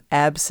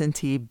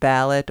absentee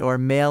ballot or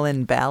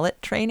mail-in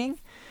ballot training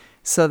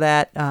so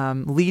that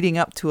leading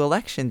up to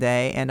Election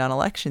Day and on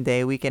Election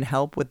Day, we can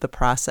help with the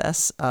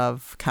process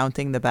of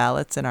counting the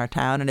ballots in our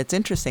town. And it's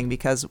interesting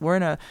because we're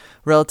in a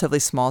relatively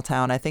small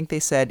town. I think they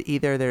said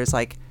either there's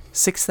like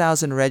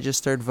 6,000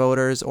 registered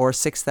voters or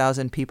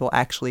 6,000 people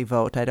actually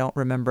vote. I don't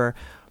remember,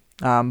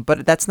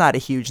 but that's not a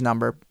huge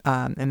number.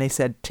 And they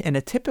said in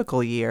a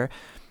typical year,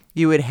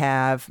 you would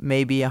have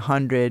maybe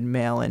 100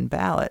 mail-in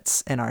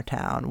ballots in our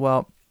town.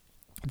 Well,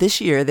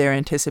 this year they're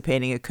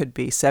anticipating it could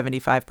be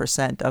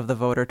 75% of the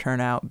voter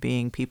turnout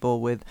being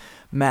people with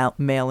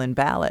mail-in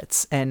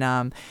ballots.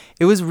 And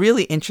it was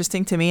really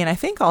interesting to me, and I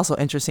think also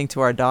interesting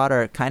to our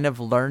daughter, kind of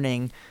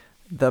learning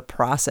the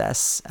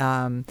process.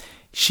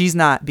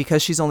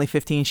 Because she's only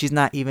 15, she's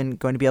not even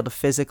going to be able to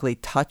physically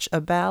touch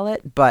a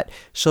ballot, but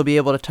she'll be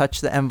able to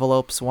touch the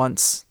envelopes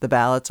once the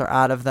ballots are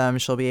out of them.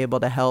 She'll be able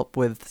to help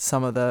with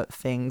some of the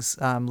things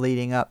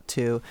leading up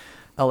to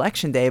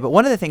Election Day. But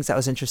one of the things that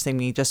was interesting to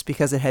me, just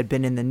because it had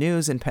been in the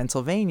news in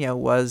Pennsylvania,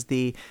 was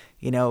they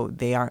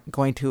aren't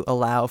going to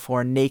allow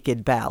for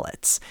naked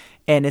ballots.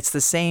 And it's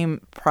the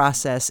same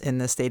process in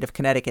the state of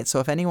Connecticut. So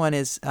if anyone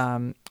is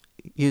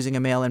using a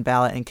mail-in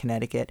ballot in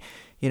Connecticut,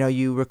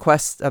 you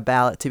request a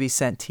ballot to be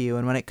sent to you,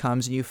 and when it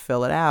comes and you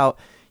fill it out,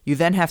 you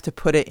then have to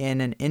put it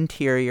in an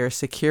interior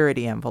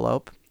security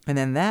envelope, and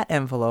then that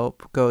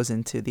envelope goes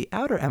into the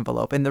outer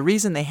envelope. And the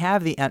reason they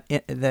have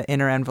the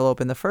inner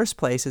envelope in the first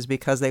place is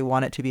because they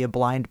want it to be a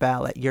blind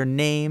ballot. Your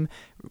name,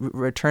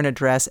 return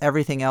address,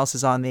 everything else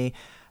is on the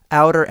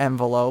outer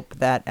envelope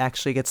that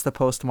actually gets the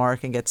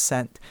postmark and gets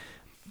sent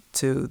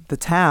to the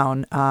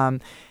town.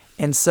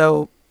 And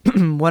so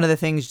one of the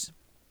things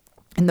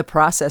in the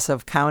process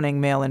of counting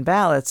mail-in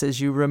ballots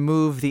is you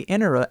remove the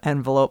inner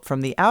envelope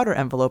from the outer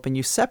envelope, and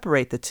you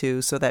separate the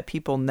two so that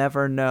people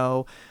never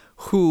know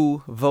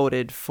who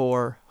voted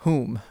for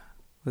whom.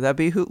 Would that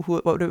be who?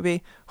 What would it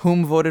be?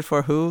 Whom voted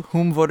for who?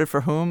 Whom voted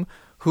for whom?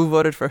 Who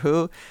voted for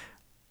who?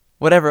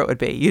 Whatever it would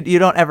be. You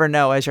don't ever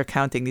know as you're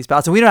counting these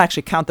ballots. And we don't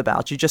actually count the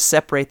ballots. You just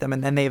separate them,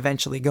 and then they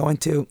eventually go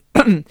into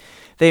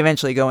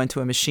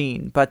a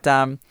machine. But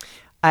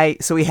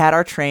so we had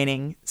our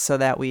training so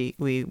that we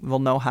will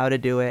know how to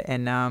do it.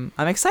 And I'm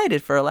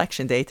excited for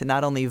Election Day to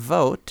not only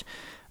vote,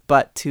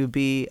 but to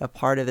be a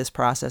part of this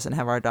process and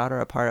have our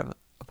daughter a part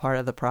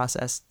of the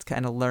process,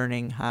 kind of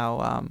learning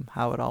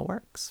how it all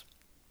works.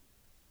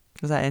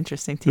 Was that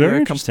interesting to you? Very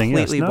interesting.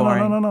 Completely yes.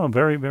 boring. No.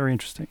 Very, very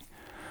interesting.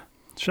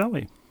 Shall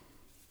we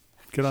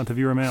get on to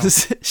viewer mail?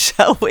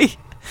 Shall we?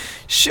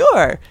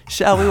 Sure.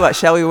 Shall we what?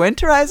 Shall we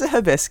winterize a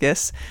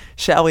hibiscus?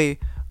 Shall we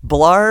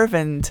blarv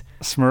and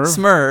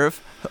smurv?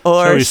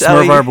 Or shall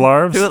we smurv our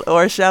blarvs?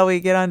 Or shall we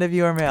get on to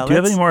viewer mail? Do you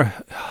have any more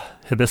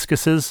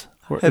hibiscuses?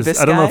 I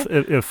don't know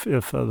if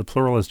the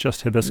plural is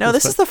just hibiscus. No,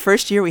 this is the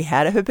first year we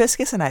had a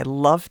hibiscus, and I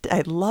loved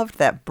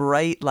that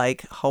bright,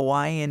 like,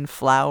 Hawaiian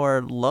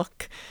flower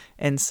look.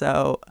 And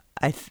so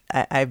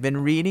I've been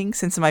reading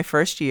since my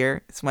first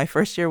year. It's my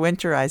first year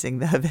winterizing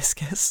the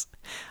hibiscus.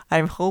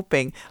 I'm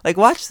hoping,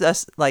 watch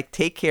us,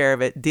 take care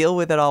of it, deal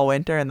with it all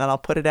winter, and then I'll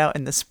put it out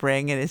in the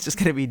spring, and it's just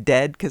going to be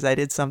dead because I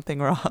did something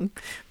wrong.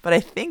 But I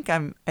think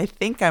I'm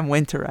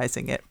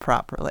winterizing it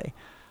properly.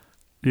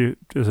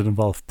 Does it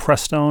involve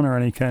Prestone or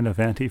any kind of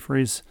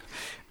antifreeze?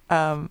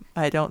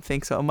 I don't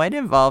think so. It might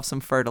involve some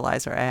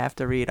fertilizer. I have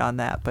to read on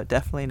that, but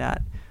definitely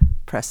not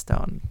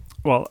Prestone.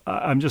 Well,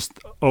 I'm just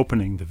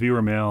opening the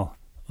viewer mail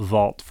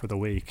vault for the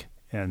week,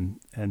 and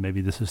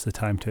maybe this is the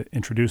time to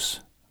introduce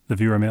the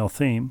viewer mail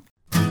theme.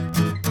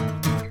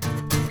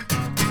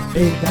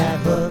 Big bad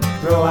hook,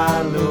 throw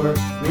out a lure,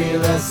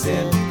 reel us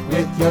in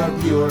with your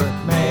viewer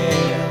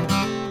mail.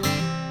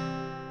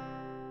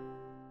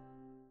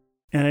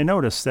 And I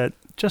noticed that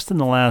just in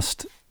the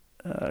last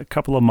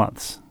couple of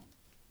months,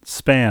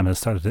 spam has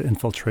started to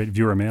infiltrate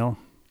viewer mail.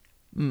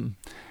 Mm.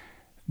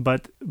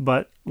 But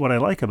what I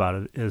like about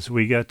it is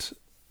we get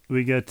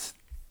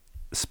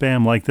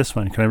spam like this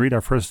one. Can I read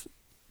our first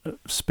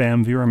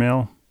spam viewer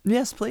mail?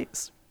 Yes,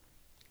 please.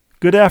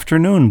 Good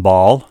afternoon,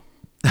 Ball.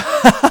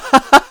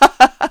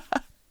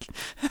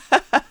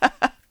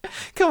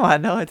 Come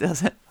on, no, it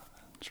doesn't.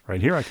 It's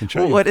right here. I can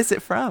show you. What is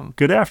it from?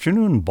 Good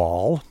afternoon,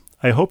 Ball.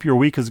 I hope your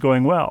week is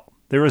going well.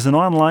 There is an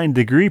online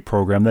degree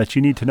program that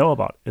you need to know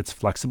about. It's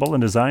flexible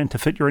and designed to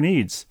fit your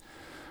needs.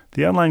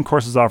 The online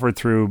courses offered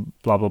through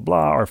blah, blah,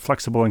 blah are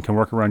flexible and can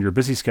work around your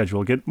busy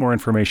schedule. Get more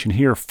information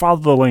here. Follow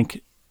the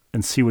link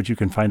and see what you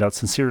can find out.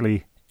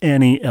 Sincerely,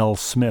 Annie L.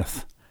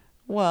 Smith.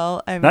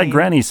 Well, I mean... Not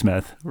Granny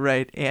Smith.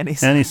 Right, Annie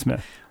Smith. Annie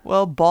Smith.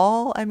 Well,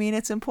 Ball, I mean,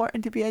 it's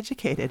important to be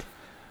educated.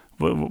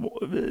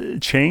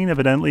 Chain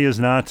evidently is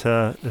not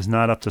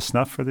up to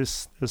snuff for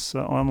this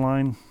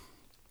online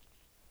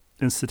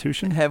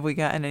institution. Have we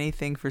gotten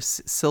anything for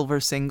silver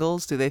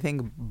singles? Do they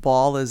think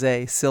Ball is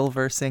a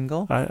silver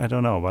single? I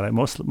don't know, but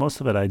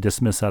most of it I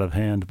dismiss out of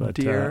hand. But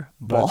dear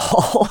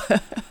Ball.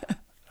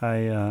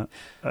 Well,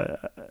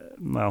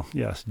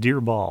 yes,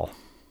 dear Ball.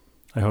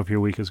 I hope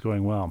your week is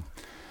going well.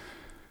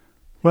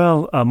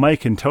 Well,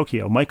 Michael in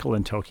Tokyo.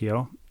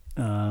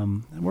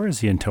 Where is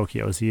he in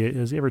Tokyo? Has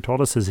he ever told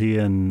us? Is he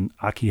in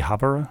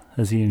Akihabara?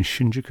 Is he in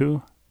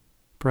Shinjuku?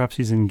 Perhaps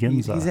he's in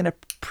Ginza. He's in a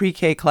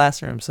pre-K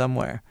classroom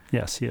somewhere.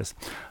 Yes, he is.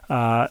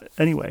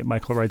 Anyway,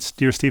 Michael writes,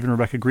 Dear Steve and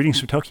Rebecca, greetings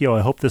from Tokyo.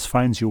 I hope this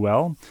finds you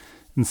well.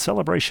 In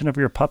celebration of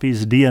your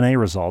puppy's DNA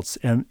results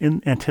and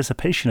in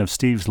anticipation of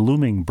Steve's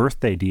looming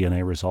birthday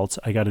DNA results,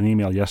 I got an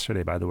email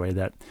yesterday, by the way,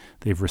 that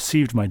they've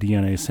received my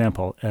DNA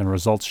sample and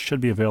results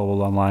should be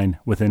available online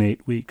within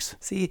 8 weeks.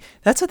 See,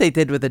 that's what they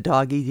did with the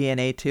doggy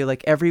DNA too.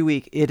 Like every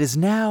week, it is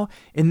now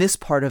in this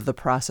part of the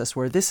process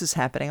where this is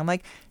happening. I'm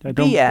like,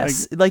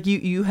 BS. Like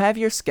you have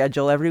your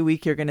schedule. Every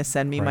week you're going to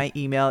send me my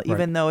email,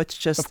 even though it's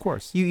just, of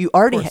course. You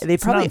already, they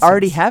it's probably nonsense.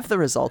 already have the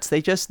results.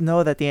 They just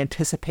know that the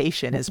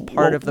anticipation is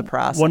part of the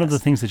process. One of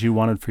the things that you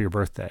wanted for your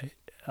birthday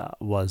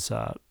was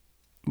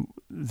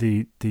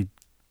the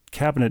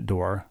cabinet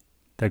door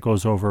that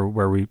goes over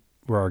where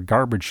our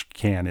garbage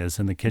can is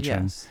in the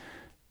kitchen. Yes.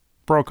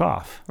 Broke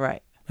off.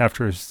 Right.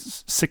 After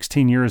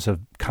 16 years of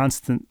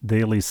constant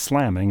daily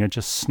slamming, it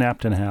just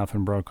snapped in half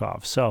and broke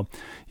off. So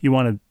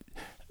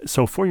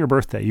for your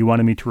birthday, you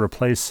wanted me to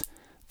replace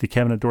the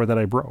cabinet door that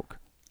I broke.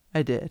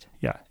 I did.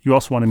 Yeah. You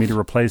also wanted me to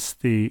replace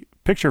the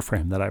picture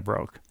frame that I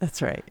broke.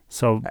 That's right.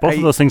 So both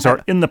of those things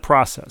are in the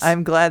process.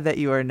 I'm glad that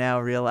you are now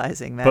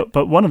realizing that.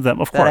 But one of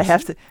them, of course. I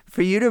have to,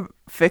 for you to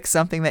fix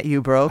something that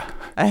you broke,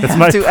 I It's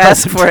have to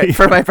ask for it you.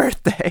 for my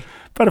birthday.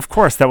 But of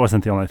course, that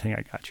wasn't the only thing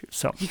I got you.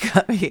 So You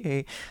got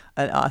me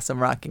an awesome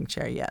rocking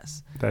chair,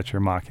 yes. that you're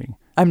mocking.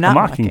 I'm not a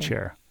mocking mocking.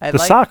 chair. I The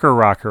like- soccer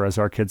rocker, as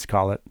our kids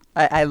call it.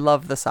 I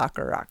love the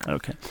soccer rocker.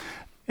 Okay.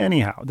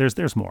 Anyhow,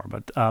 there's more,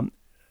 but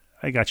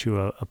I got you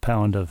a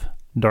pound of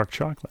dark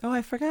chocolate. Oh,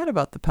 I forgot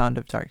about the pound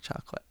of dark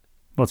chocolate.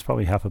 Well, it's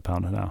probably half a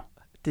pound now.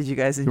 Did you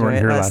guys You enjoy weren't it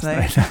here last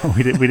night? No,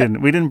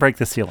 we didn't break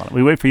the seal on it.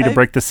 We wait for you to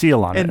break the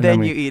seal on it, And then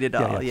we you eat it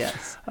all, yeah.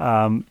 yes.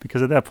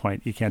 Because at that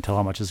point you can't tell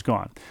how much is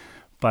gone.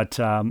 But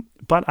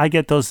I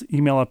get those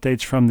email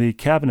updates from the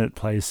cabinet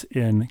place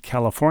in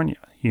California.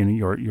 You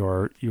know,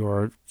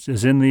 your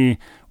is in the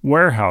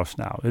warehouse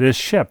now. It is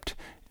shipped.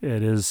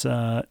 It is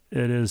having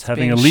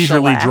being a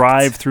leisurely shellacked.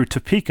 drive through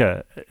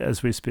Topeka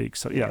as we speak.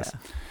 So yes. Yeah.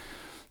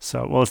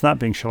 So well, it's not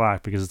being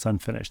shellacked because it's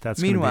unfinished. That's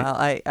gonna be- Meanwhile,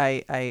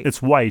 I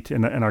it's white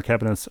and our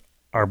cabinets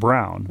are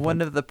brown.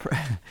 one of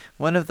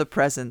the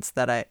presents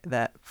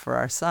that for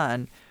our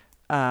son,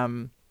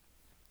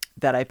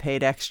 that I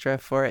paid extra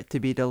for it to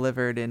be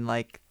delivered in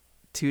like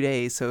 2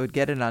 days so it would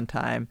get it on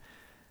time,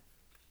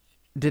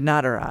 did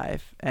not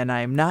arrive, and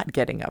I'm not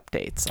getting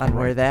updates on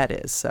where that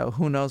is. So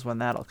who knows when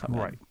that'll come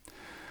Right. in.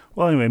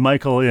 Well, anyway,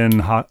 Michael in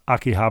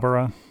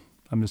Akihabara.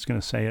 I'm just going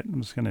to say it.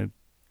 I'm just going to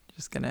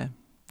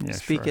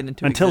Speak it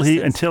into until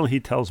existence. he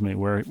tells me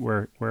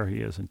where he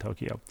is in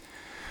Tokyo.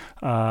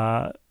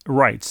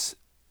 Writes,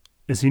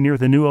 is he near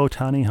the new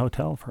Otani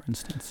Hotel, for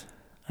instance?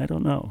 I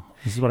don't know.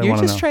 This is what I You're want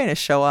to know. just trying to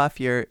show off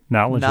your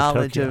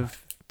Knowledge of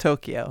of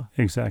Tokyo.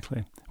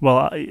 Exactly.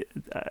 Well,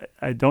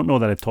 I don't know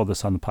that I've told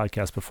this on the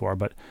podcast before,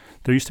 but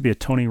there used to be a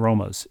Tony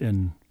Roma's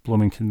in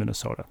Bloomington,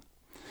 Minnesota.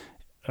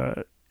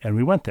 And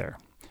we went there.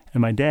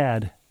 And my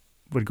dad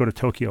would go to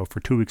Tokyo for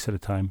 2 weeks at a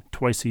time,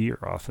 twice a year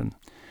often,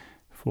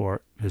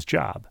 for his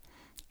job.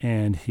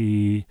 And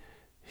he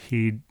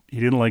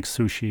didn't like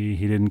sushi.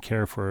 He didn't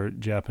care for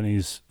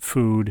Japanese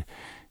food.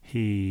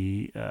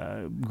 He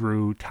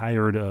grew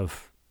tired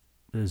of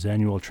his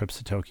annual trips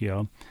to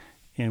Tokyo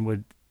and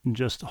would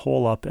just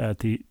hole up at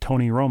the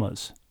Tony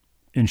Roma's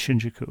in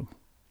Shinjuku.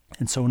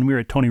 And so when we were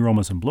at Tony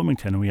Roma's in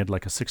Bloomington, and we had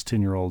like a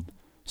 16-year-old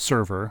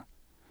server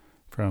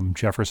from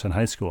Jefferson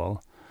High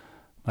School,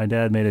 my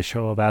dad made a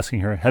show of asking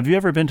her, "Have you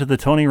ever been to the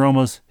Tony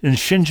Roma's in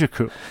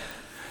Shinjuku?"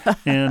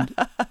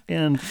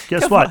 And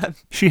guess what? on.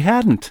 She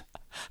hadn't.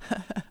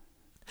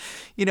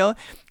 You know,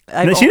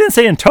 And she didn't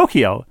say in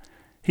Tokyo.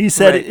 He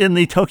said Right. in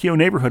the Tokyo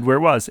neighborhood where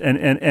it was.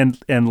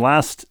 And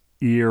last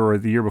year or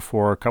the year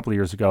before, a couple of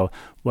years ago,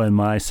 when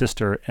my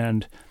sister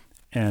and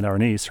our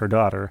niece, her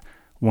daughter,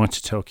 went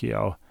to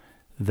Tokyo,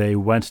 they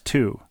went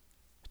to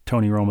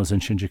Tony Roma's in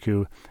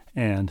Shinjuku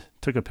and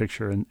took a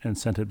picture and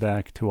sent it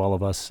back to all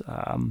of us.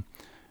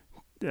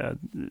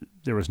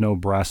 There was no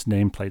brass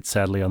nameplate,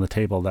 sadly, on the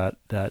table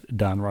that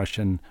Don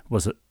Russian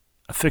was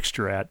a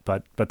fixture at,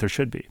 but there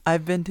should be.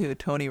 I've been to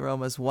Tony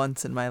Roma's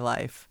once in my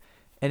life,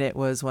 and it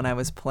was when I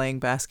was playing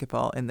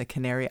basketball in the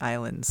Canary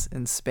Islands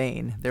in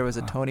Spain. There was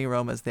a Tony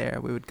Roma's there.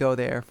 We would go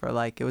there for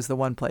it was the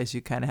one place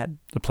you kind of had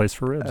The place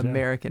for ribs.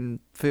 American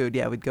food.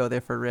 Yeah, we'd go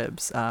there for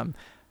ribs.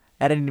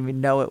 I didn't even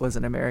know it was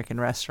an American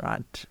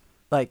restaurant,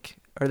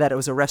 or that it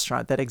was a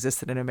restaurant that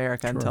existed in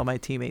America until my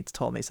teammates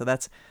told me. So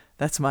that's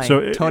my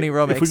Tony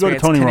Roma if we go to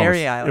experience. Tony Canary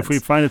Roma's, Islands. if we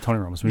find a Tony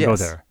Roma's, we go Yes.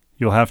 there.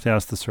 You'll have to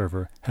ask the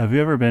server, "Have you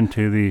ever been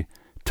to the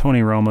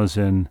Tony Roma's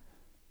in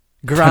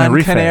Gran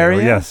Tenerife?" Canaria,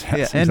 Or yes, yeah,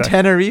 exactly. and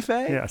Tenerife.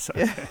 Yes.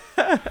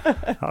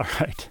 Okay. All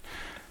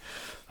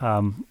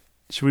right.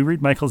 Should we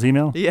read Michael's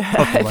email? Yeah,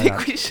 Okay, I why think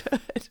not? we should.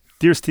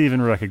 Dear Steve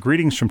and Rebecca,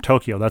 greetings from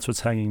Tokyo. That's what's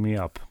hanging me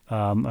up.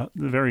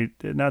 Very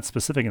not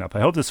specific enough.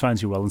 I hope this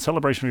finds you well. In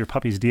celebration of your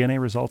puppy's DNA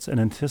results and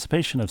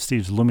anticipation of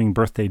Steve's looming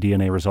birthday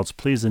DNA results,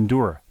 please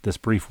endure this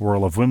brief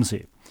whirl of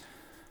whimsy.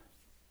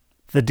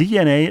 The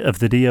DNA of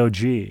the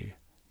DOG,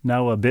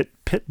 now a bit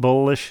pit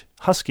bullish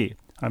husky.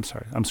 I'm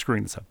sorry, I'm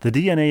screwing this up. The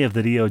DNA of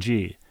the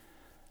DOG,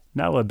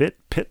 now a bit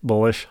pit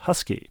bullish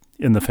husky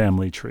in the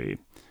family tree.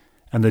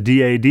 And the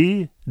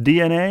DAD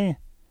DNA,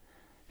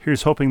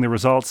 here's hoping the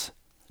results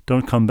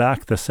don't come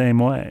back the same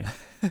way.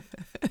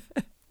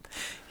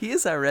 He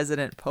is our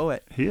resident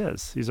poet. He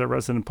is. He's our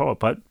resident poet.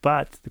 But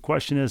the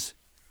question is,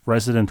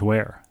 resident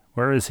where?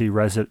 Where is he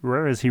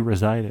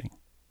residing?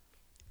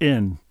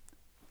 In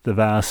the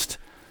vast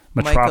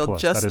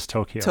metropolis Michael, that is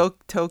Tokyo.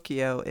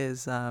 Tokyo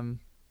is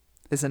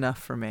enough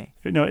for me.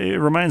 It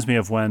reminds me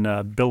of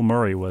when Bill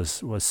Murray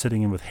was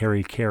sitting in with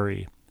Harry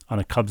Carey on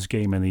a Cubs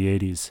game in the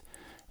 80s,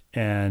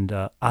 and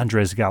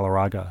Andres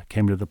Galarraga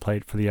came to the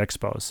plate for the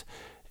Expos,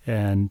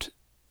 and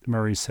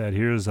Murray said,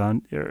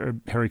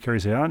 Harry Carey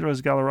said,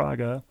 "Andres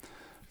Galarraga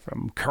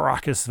from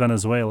Caracas,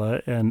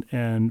 Venezuela,"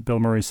 and Bill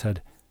Murray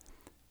said,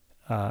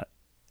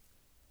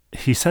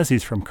 He says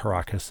he's from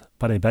Caracas,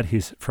 but I bet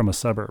he's from a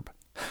suburb.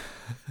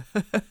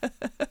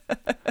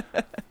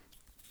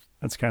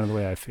 That's kind of the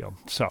way I feel.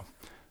 So,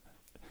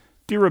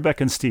 Dear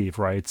Rebecca and Steve,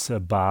 writes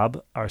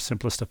Bob, our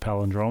simplest of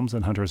palindromes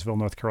in Huntersville,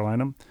 North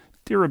Carolina.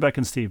 Dear Rebecca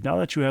and Steve, now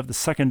that you have the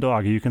second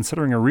dog, are you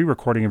considering a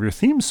re-recording of your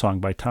theme song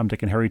by Tom,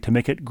 Dick, and Harry to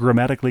make it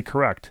grammatically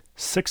correct?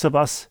 6 of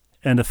us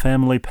and a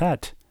family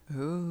pet.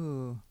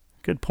 Ooh.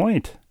 Good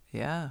point.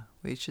 Yeah,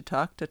 we should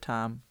talk to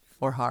Tom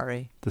or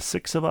Hari. The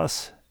 6 of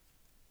us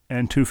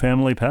and 2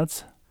 family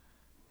pets?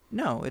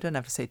 No, we don't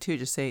have to say 2.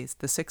 Just say it's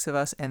the 6 of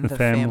us and the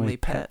family family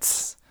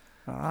pets.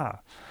 pets.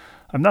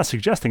 I'm not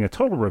suggesting a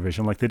total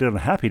revision like they did on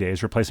Happy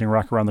Days, replacing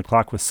Rock Around the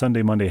Clock with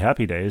Sunday, Monday,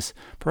 Happy Days.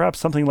 Perhaps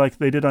something like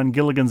they did on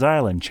Gilligan's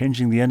Island,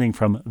 changing the ending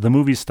from The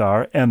Movie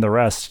Star and the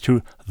Rest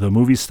to The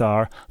Movie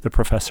Star, The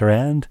Professor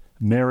and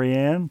Mary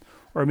Ann,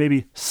 or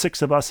maybe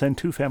 6 of us and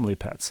 2 family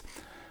pets.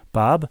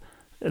 Bob,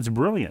 it's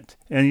brilliant.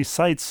 And he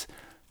cites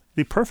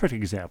the perfect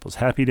examples.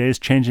 Happy Days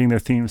changing their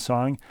theme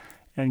song,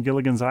 and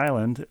Gilligan's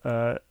Island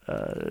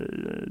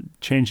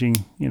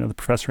changing, The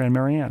Professor and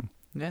Mary Ann.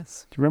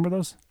 Yes. Do you remember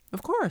those?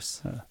 Of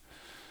course.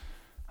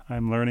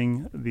 I'm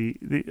learning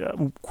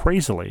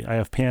crazily. I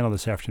have piano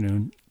this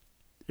afternoon.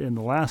 In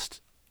the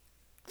last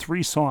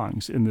 3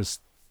 songs in this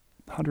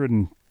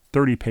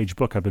 130-page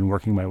book I've been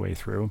working my way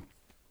through,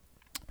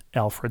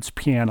 Alfred's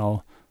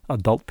piano,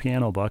 adult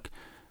piano book,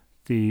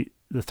 the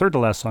third to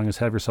last song is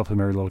Have Yourself a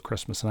Merry Little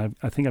Christmas, and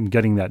I think I'm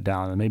getting that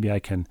down, and maybe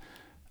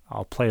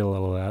I'll play a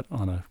little of that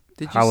on a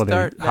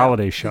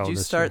holiday show. Did you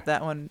this start year.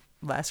 that one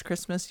last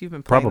Christmas? You've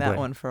been playing Probably. that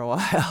one for a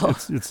while.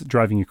 It's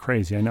driving you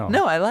crazy, I know.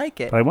 No, I like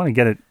it. But I want to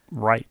get it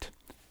right.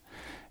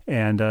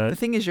 And the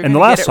thing is, you're and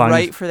going to get it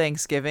right is, for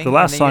Thanksgiving, the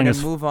last and then song you're is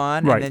going to move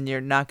on, right. and then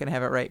you're not going to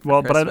have it right for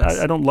well, Christmas. but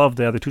I don't love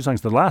the other 2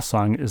 songs. The last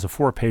song is a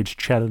 4-page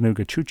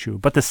Chattanooga Choo-Choo.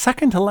 But the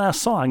second to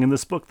last song in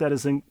this book that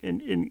is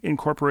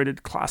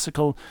incorporated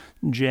classical,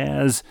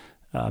 jazz,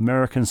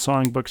 American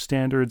songbook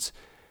standards,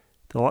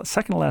 the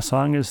second to last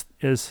song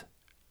is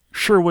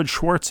Sherwood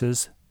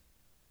Schwartz's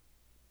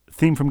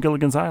theme from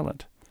Gilligan's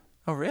Island.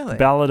 Oh, really?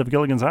 Ballad of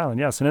Gilligan's Island,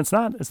 yes. And it's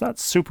not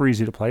super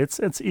easy to play.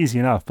 It's easy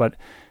enough, but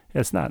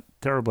it's not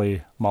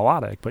terribly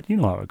melodic, but you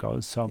know how it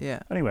goes. So yeah.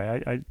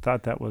 Anyway, I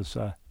thought that was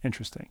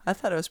interesting. I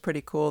thought it was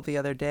pretty cool. The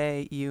other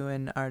day, you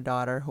and our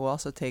daughter, who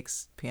also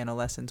takes piano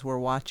lessons, were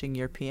watching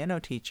your piano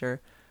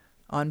teacher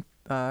on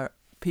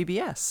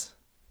PBS.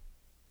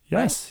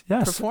 Yes, right?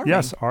 yes, Performing.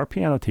 yes. Our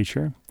piano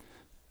teacher,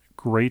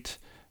 great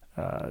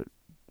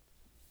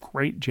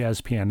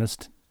jazz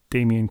pianist,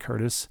 Damian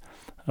Curtis,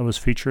 was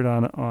featured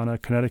on a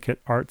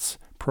Connecticut arts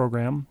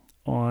program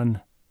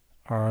on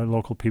our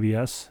local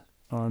PBS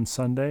on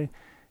Sunday,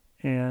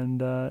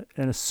 and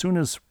as soon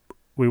as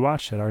we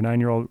watched it, our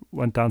 9-year-old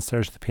went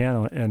downstairs to the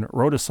piano and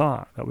wrote a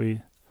song that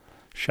we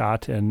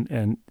shot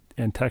and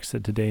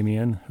texted to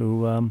Damian,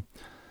 who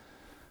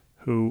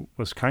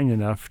was kind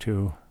enough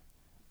to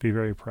be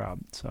very proud.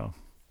 So,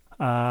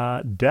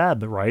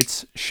 Deb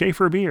writes,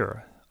 Schaefer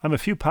beer. I'm a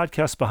few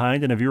podcasts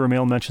behind, and a viewer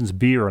mail mentions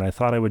beer, and I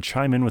thought I would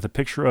chime in with a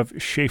picture of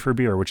Schaefer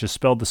beer, which is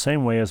spelled the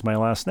same way as my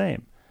last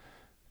name.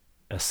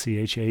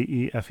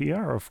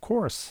 Schaefer, of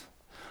course.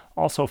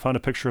 Also found a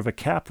picture of a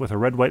cap with a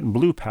red, white, and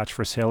blue patch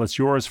for sale. It's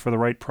yours for the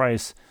right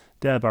price.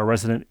 Deb, our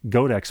resident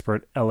goat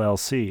expert,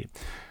 LLC.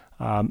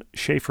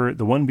 Schaefer,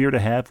 the one beer to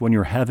have when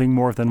you're having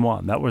more than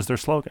one. That was their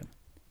slogan.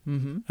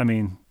 Mm-hmm. I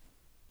mean,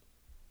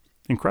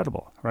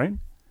 incredible, right?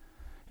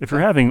 If you're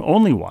having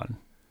only one,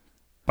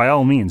 by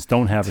all means,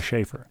 don't have a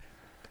Schaefer.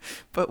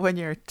 But when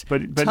your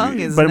when tongue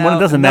is it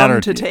doesn't numb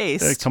matter to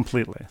taste,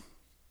 completely,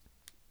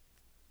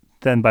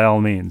 then by all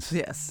means.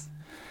 Yes.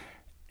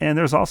 And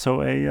there's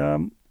also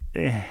a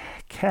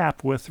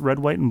cap with red,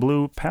 white, and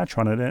blue patch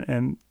on it,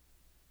 and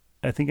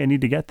I think I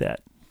need to get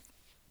that.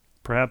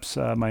 Perhaps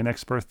my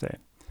next birthday.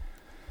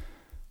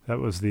 That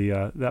was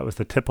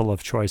the tipple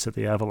of choice at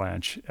the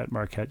Avalanche at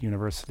Marquette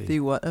University.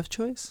 The what of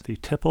choice? The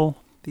tipple,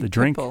 the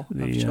drink of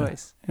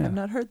choice. Yeah. I've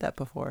not heard that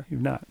before.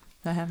 You've not.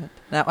 I haven't.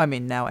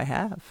 Now I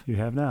have. You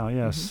have now,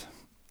 yes.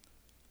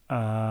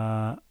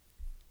 Mm-hmm.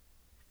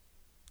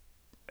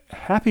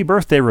 Happy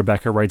birthday,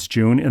 Rebecca, writes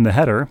June in the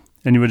header.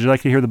 And would you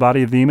like to hear the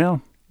body of the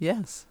email?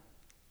 Yes.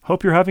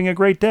 Hope you're having a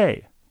great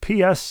day.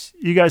 P.S.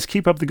 You guys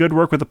keep up the good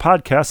work with the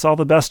podcast. All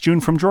the best, June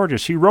from Georgia.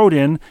 She wrote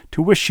in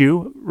to wish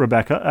you,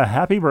 Rebecca, a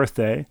happy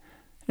birthday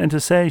and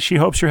to say she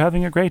hopes you're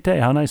having a great day.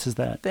 How nice is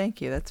that?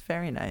 Thank you. That's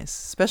very nice.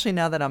 Especially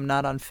now that I'm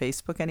not on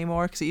Facebook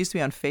anymore. Because it used to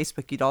be on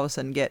Facebook, you'd all of a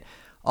sudden get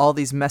all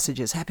these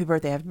messages, happy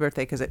birthday,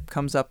 because it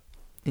comes up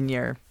in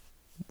your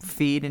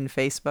feed in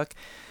Facebook.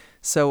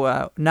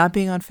 So not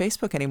being on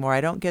Facebook anymore,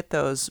 I don't get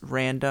those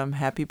random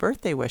happy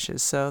birthday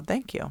wishes. So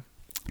thank you.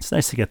 It's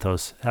nice to get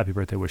those happy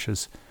birthday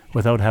wishes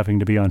without having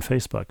to be on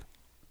Facebook.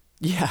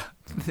 Yeah.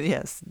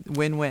 Yes.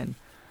 Win-win.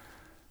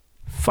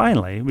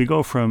 Finally, we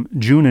go from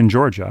June in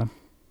Georgia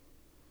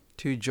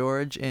to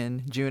George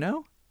in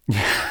Juneau.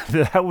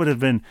 that would have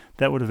been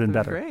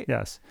better. Great.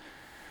 Yes.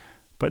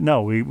 But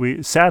no,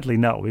 we sadly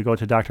no. We go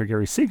to Dr.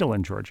 Gary Siegel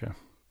in Georgia.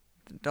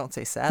 Don't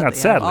say sadly. Not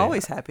sadly. I'm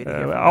always happy to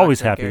hear from always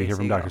Dr. happy Gary to hear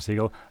from Siegel. Dr.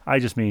 Siegel. I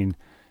just mean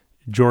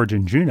George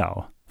and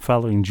Juno,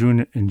 following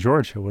June and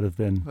Georgia would have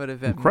been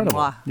incredible.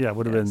 Mwah. Yeah,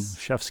 would have been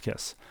chef's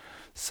kiss.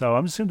 So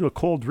I'm just going to do a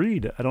cold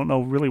read. I don't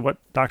know really what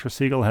Dr.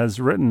 Siegel has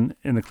written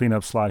in the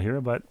cleanup slot here,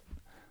 but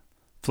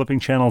flipping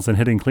channels and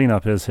hitting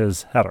cleanup is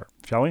his header,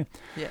 shall we?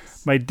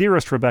 Yes. My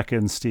dearest Rebecca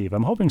and Steve,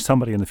 I'm hoping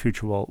somebody in the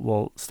future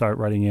will start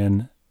writing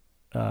in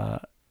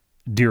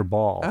Dear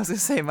Ball. I was going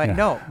to say, my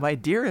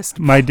dearest.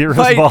 My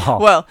dearest Ball.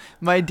 Well,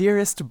 my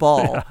dearest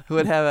Ball, who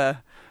would have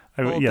a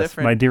yes,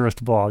 different... my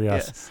dearest Ball,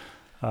 yes.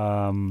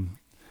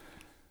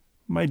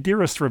 My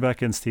dearest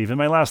Rebecca and Steve, in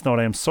my last note,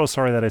 I am so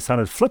sorry that I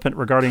sounded flippant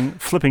regarding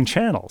flipping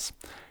channels.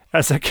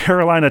 As a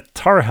Carolina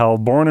Tar Heel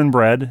born and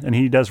bred, and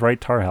he does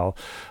write Tar Heel,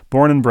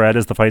 born and bred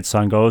as the fight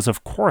song goes,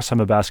 of course I'm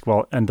a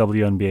basketball and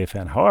WNBA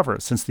fan. However,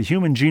 since the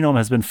human genome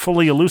has been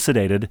fully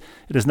elucidated,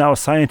 it is now a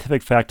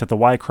scientific fact that the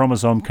Y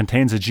chromosome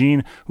contains a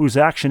gene whose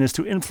action is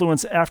to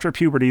influence after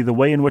puberty the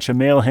way in which a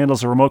male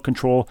handles a remote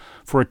control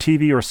for a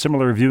TV or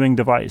similar viewing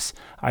device.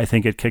 I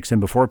think it kicks in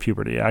before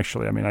puberty,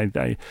 actually. I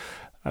mean,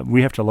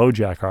 we have to low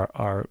jack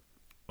our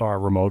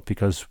remote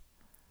because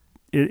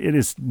it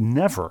is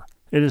never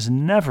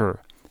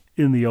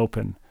in the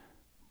open.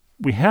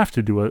 We have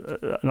to do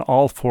an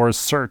all-fours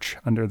search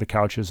under the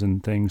couches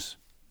and things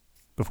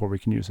before we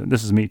can use it.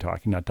 This is me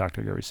talking, not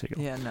Dr. Gary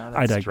Siegel. Yeah, no, that's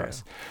I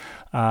digress.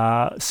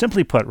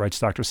 Simply put, writes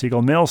Dr.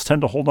 Siegel, males tend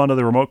to hold onto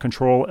the remote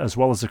control as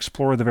well as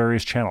explore the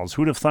various channels.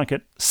 Who'd have thunk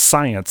it?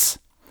 Science.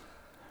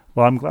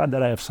 Well, I'm glad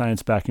that I have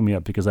science backing me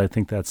up because I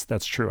think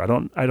that's true. I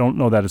don't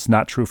know that it's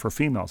not true for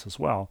females as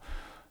well.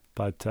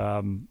 But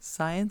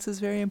science is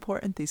very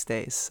important these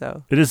days.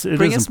 So bring us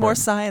important. More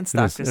science,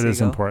 Dr. Siegel. It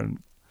is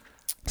important.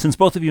 Since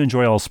both of you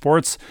enjoy all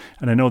sports,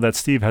 and I know that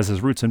Steve has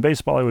his roots in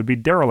baseball, I would be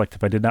derelict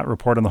if I did not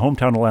report on the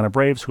hometown Atlanta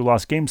Braves, who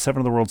lost Game 7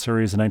 of the World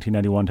Series in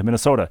 1991 to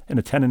Minnesota in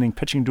a 10-inning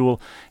pitching duel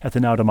at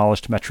the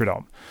now-demolished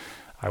Metrodome.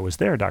 I was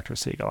there, Dr.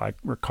 Siegel. I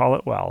recall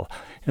it well.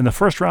 In the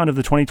first round of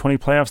the 2020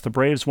 playoffs, the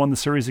Braves won the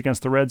series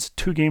against the Reds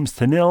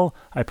 2-0.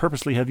 I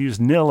purposely have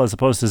used 0 as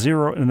opposed to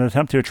 0 in an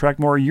attempt to attract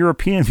more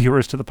European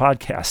viewers to the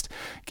podcast.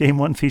 Game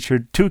 1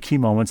 featured 2 key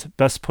moments,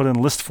 best put in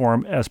list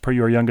form as per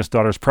your youngest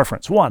daughter's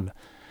preference. 1.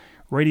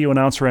 Radio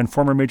announcer and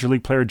former Major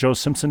League player Joe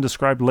Simpson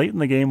described late in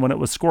the game when it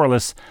was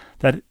scoreless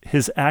that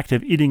his act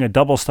of eating a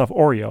double-stuffed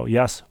Oreo,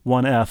 yes,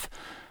 1F,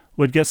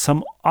 would get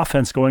some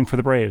offense going for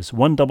the Braves.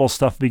 1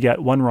 double-stuff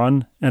beget 1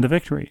 run and a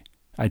victory.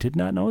 I did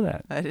not know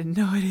that. I didn't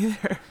know it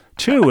either.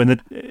 2,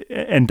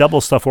 and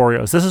double-stuff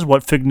Oreos. This is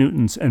what Fig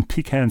Newtons and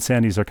Pecan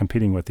Sandies are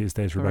competing with these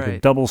days, Rebecca.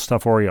 Right.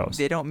 Double-stuff Oreos.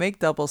 They don't make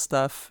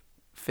double-stuff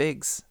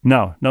figs.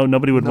 No,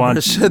 nobody would want.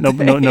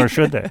 Nor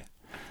should they.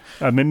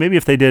 Maybe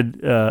if they did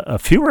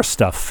fewer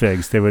stuffed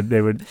figs, they would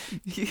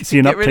see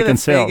an uptick in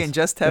sales. Fig and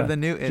just have the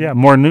Newton. Yeah,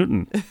 more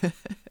Newton.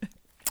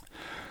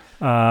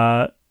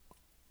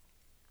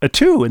 A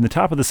 2 in the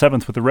top of the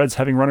 7th with the Reds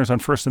having runners on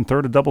first and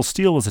third. A double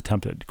steal was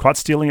attempted. Caught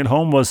stealing at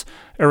home was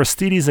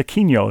Aristides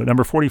Aquino,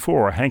 number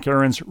 44, Hank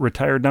Aaron's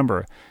retired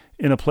number.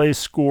 In a play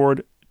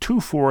scored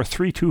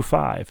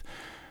 2-4-3-2-5.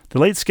 The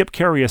late Skip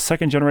Carey, a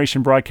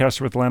second-generation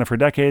broadcaster with Atlanta for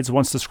decades,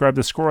 once described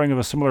the scoring of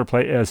a similar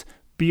play as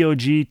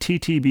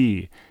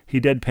BOGTTB. He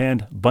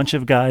deadpanned, bunch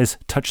of guys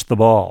touched the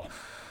ball.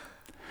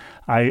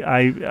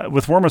 I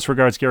with warmest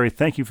regards, Gary,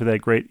 thank you for that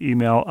great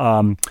email.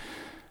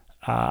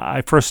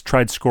 I first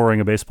tried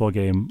scoring a baseball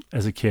game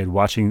as a kid,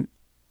 watching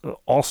an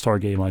all-star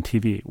game on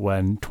TV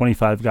when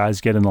 25 guys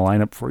get in the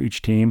lineup for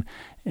each team,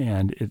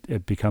 and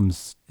it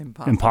becomes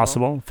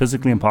impossible,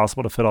 physically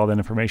impossible to fit all that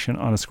information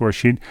on a score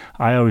sheet.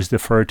 I always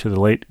defer to the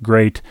late,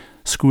 great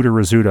Scooter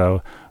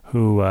Rizzuto,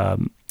 who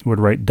would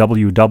write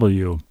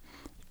WW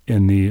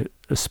in the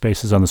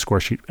spaces on the score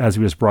sheet as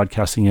he was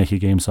broadcasting Yankee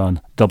games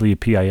on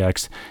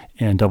WPIX,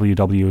 and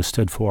WW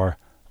stood for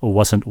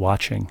wasn't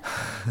watching.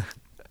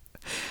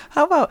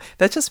 How about,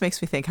 that just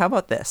makes me think, how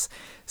about this?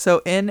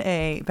 So in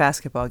a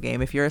basketball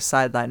game, if you're a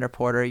sideline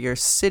reporter, you're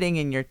sitting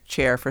in your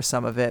chair for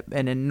some of it,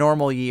 and in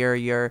normal year,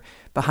 you're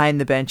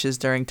behind the benches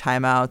during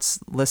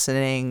timeouts,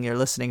 you're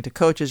listening to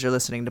coaches, you're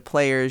listening to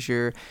players,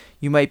 you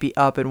might be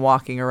up and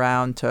walking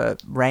around to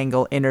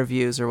wrangle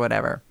interviews or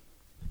whatever.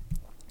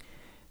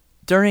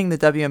 During the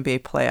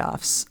WNBA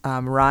playoffs,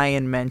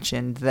 Ryan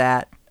mentioned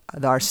that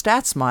our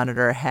stats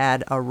monitor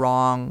had a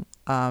wrong,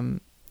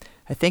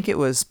 I think it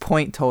was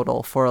point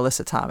total for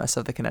Alyssa Thomas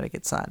of the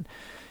Connecticut Sun.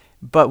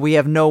 But we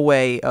have no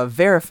way of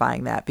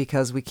verifying that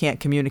because we can't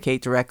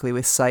communicate directly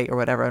with site or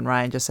whatever. And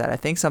Ryan just said, I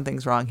think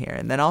something's wrong here.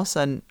 And then all of a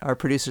sudden, our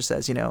producer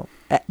says,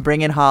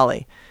 bring in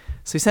Holly.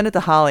 So we send it to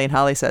Holly, and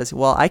Holly says,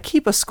 well, I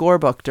keep a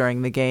scorebook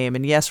during the game.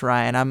 And yes,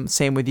 Ryan, I'm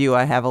same with you.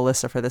 I have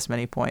Alyssa for this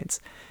many points.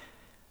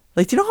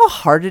 Like, do you know how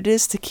hard it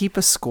is to keep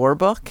a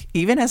scorebook,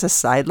 even as a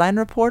sideline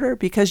reporter?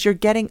 Because you're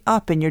getting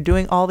up and you're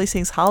doing all these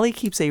things. Holly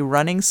keeps a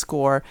running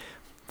score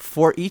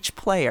for each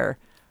player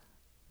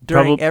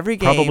during every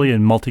game. Probably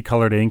in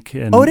multicolored ink.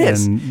 And, it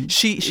is. And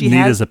she neat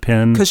has, as a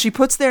pin. Because she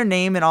puts their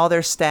name and all their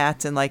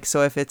stats. And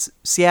so if it's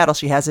Seattle,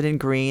 she has it in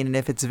green. And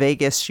if it's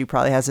Vegas, she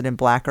probably has it in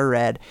black or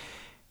red.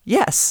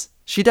 Yes,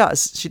 she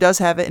does. She does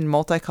have it in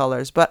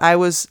multicolors. But I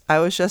was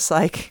just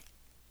like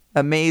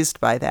amazed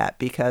by that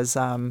because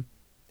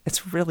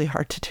It's really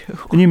hard to do.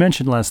 And you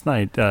mentioned last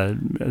night,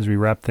 as we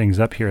wrap things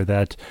up here,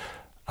 that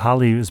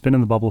Holly has been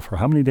in the bubble for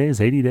how many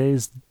days? 80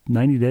 days?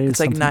 90 days? It's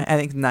like I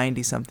think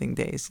 90-something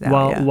days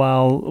now.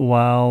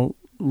 While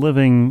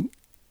living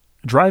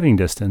driving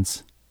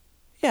distance.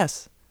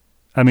 Yes.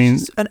 I mean,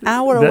 she's an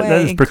hour away.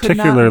 That is and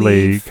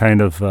particularly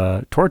kind of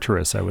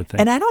torturous, I would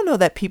think. And I don't know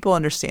that people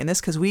understand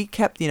this because we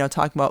kept,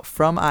 talking about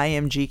from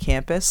IMG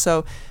campus.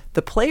 So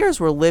the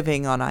players were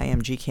living on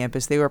IMG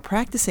campus. They were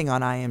practicing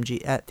on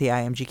at the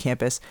IMG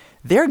campus.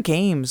 Their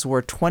games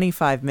were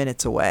 25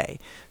 minutes away.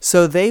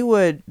 So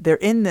they're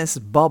in this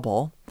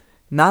bubble,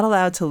 not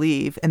allowed to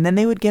leave, and then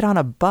they would get on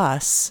a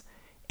bus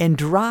and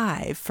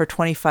drive for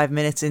 25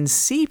 minutes and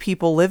see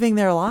people living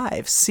their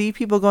lives, see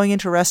people going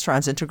into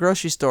restaurants, into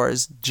grocery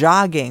stores,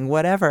 jogging,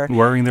 whatever.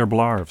 Wearing their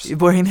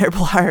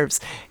blarves.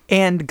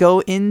 And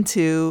go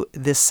into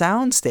the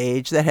sound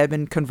stage that had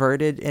been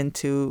converted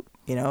into,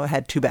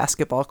 had 2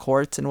 basketball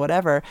courts and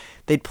whatever.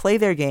 They'd play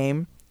their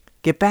game,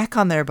 get back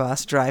on their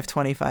bus, drive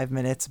 25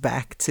 minutes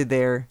back to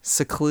their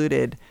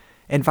secluded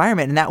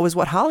environment. And that was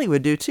what Holly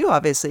would do too,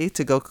 obviously,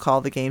 to go call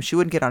the game. She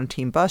wouldn't get on a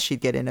team bus.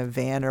 She'd get in a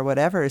van or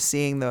whatever,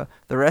 seeing the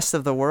rest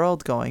of the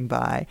world going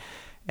by.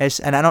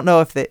 And I don't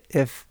know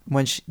if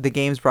when the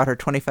games brought her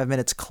 25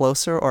 minutes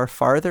closer or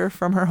farther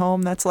from her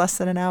home, that's less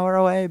than an hour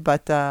away.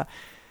 But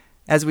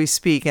as we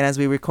speak and as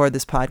we record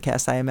this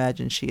podcast, I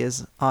imagine she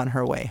is on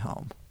her way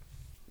home.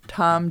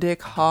 Tom,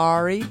 Dick,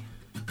 Harry,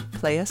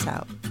 play us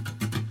out.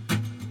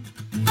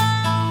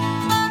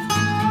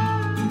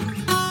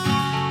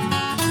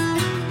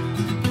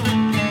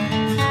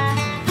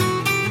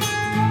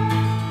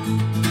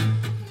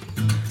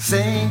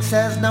 Saying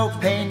says no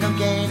pain, no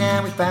gain,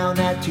 and we found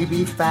that to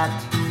be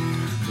fact.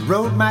 The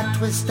road might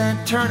twist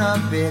and turn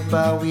a bit,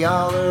 but we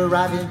all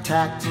arrive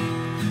intact.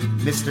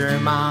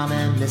 Mr. Mom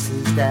and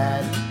Mrs.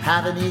 Dad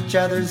having each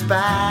other's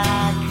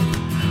back.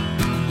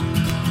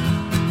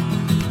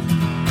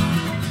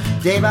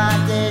 Day by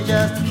day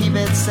just to keep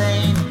it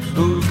sane.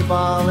 Who's the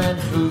ball and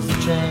who's the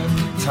chain?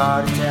 It's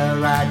hard to tell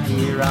right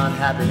here on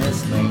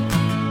Happiness Lane.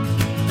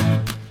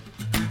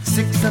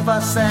 6 of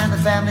us and the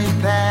family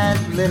pet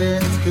live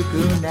in this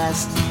cuckoo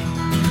nest.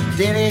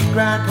 Daily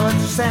grind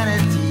puts our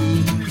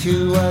sanity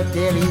to a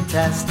daily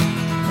test.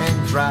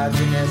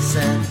 Androgynous,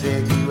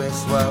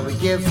 ambiguous, what we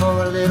give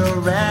for a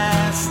little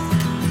rest.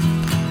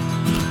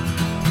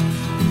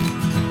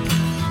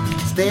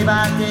 Day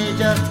by day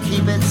just to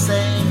keep it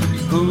sane.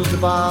 Who's the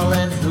ball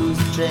and who's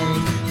the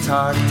chain? It's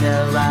hard to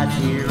tell right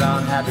here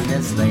on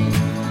Happiness Lane.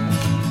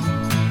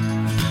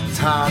 It's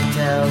hard to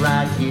tell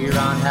right here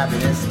on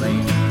Happiness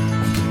Lane.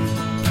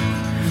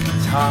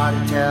 It's hard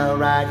to tell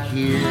right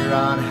here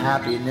on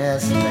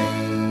Happiness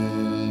Lane.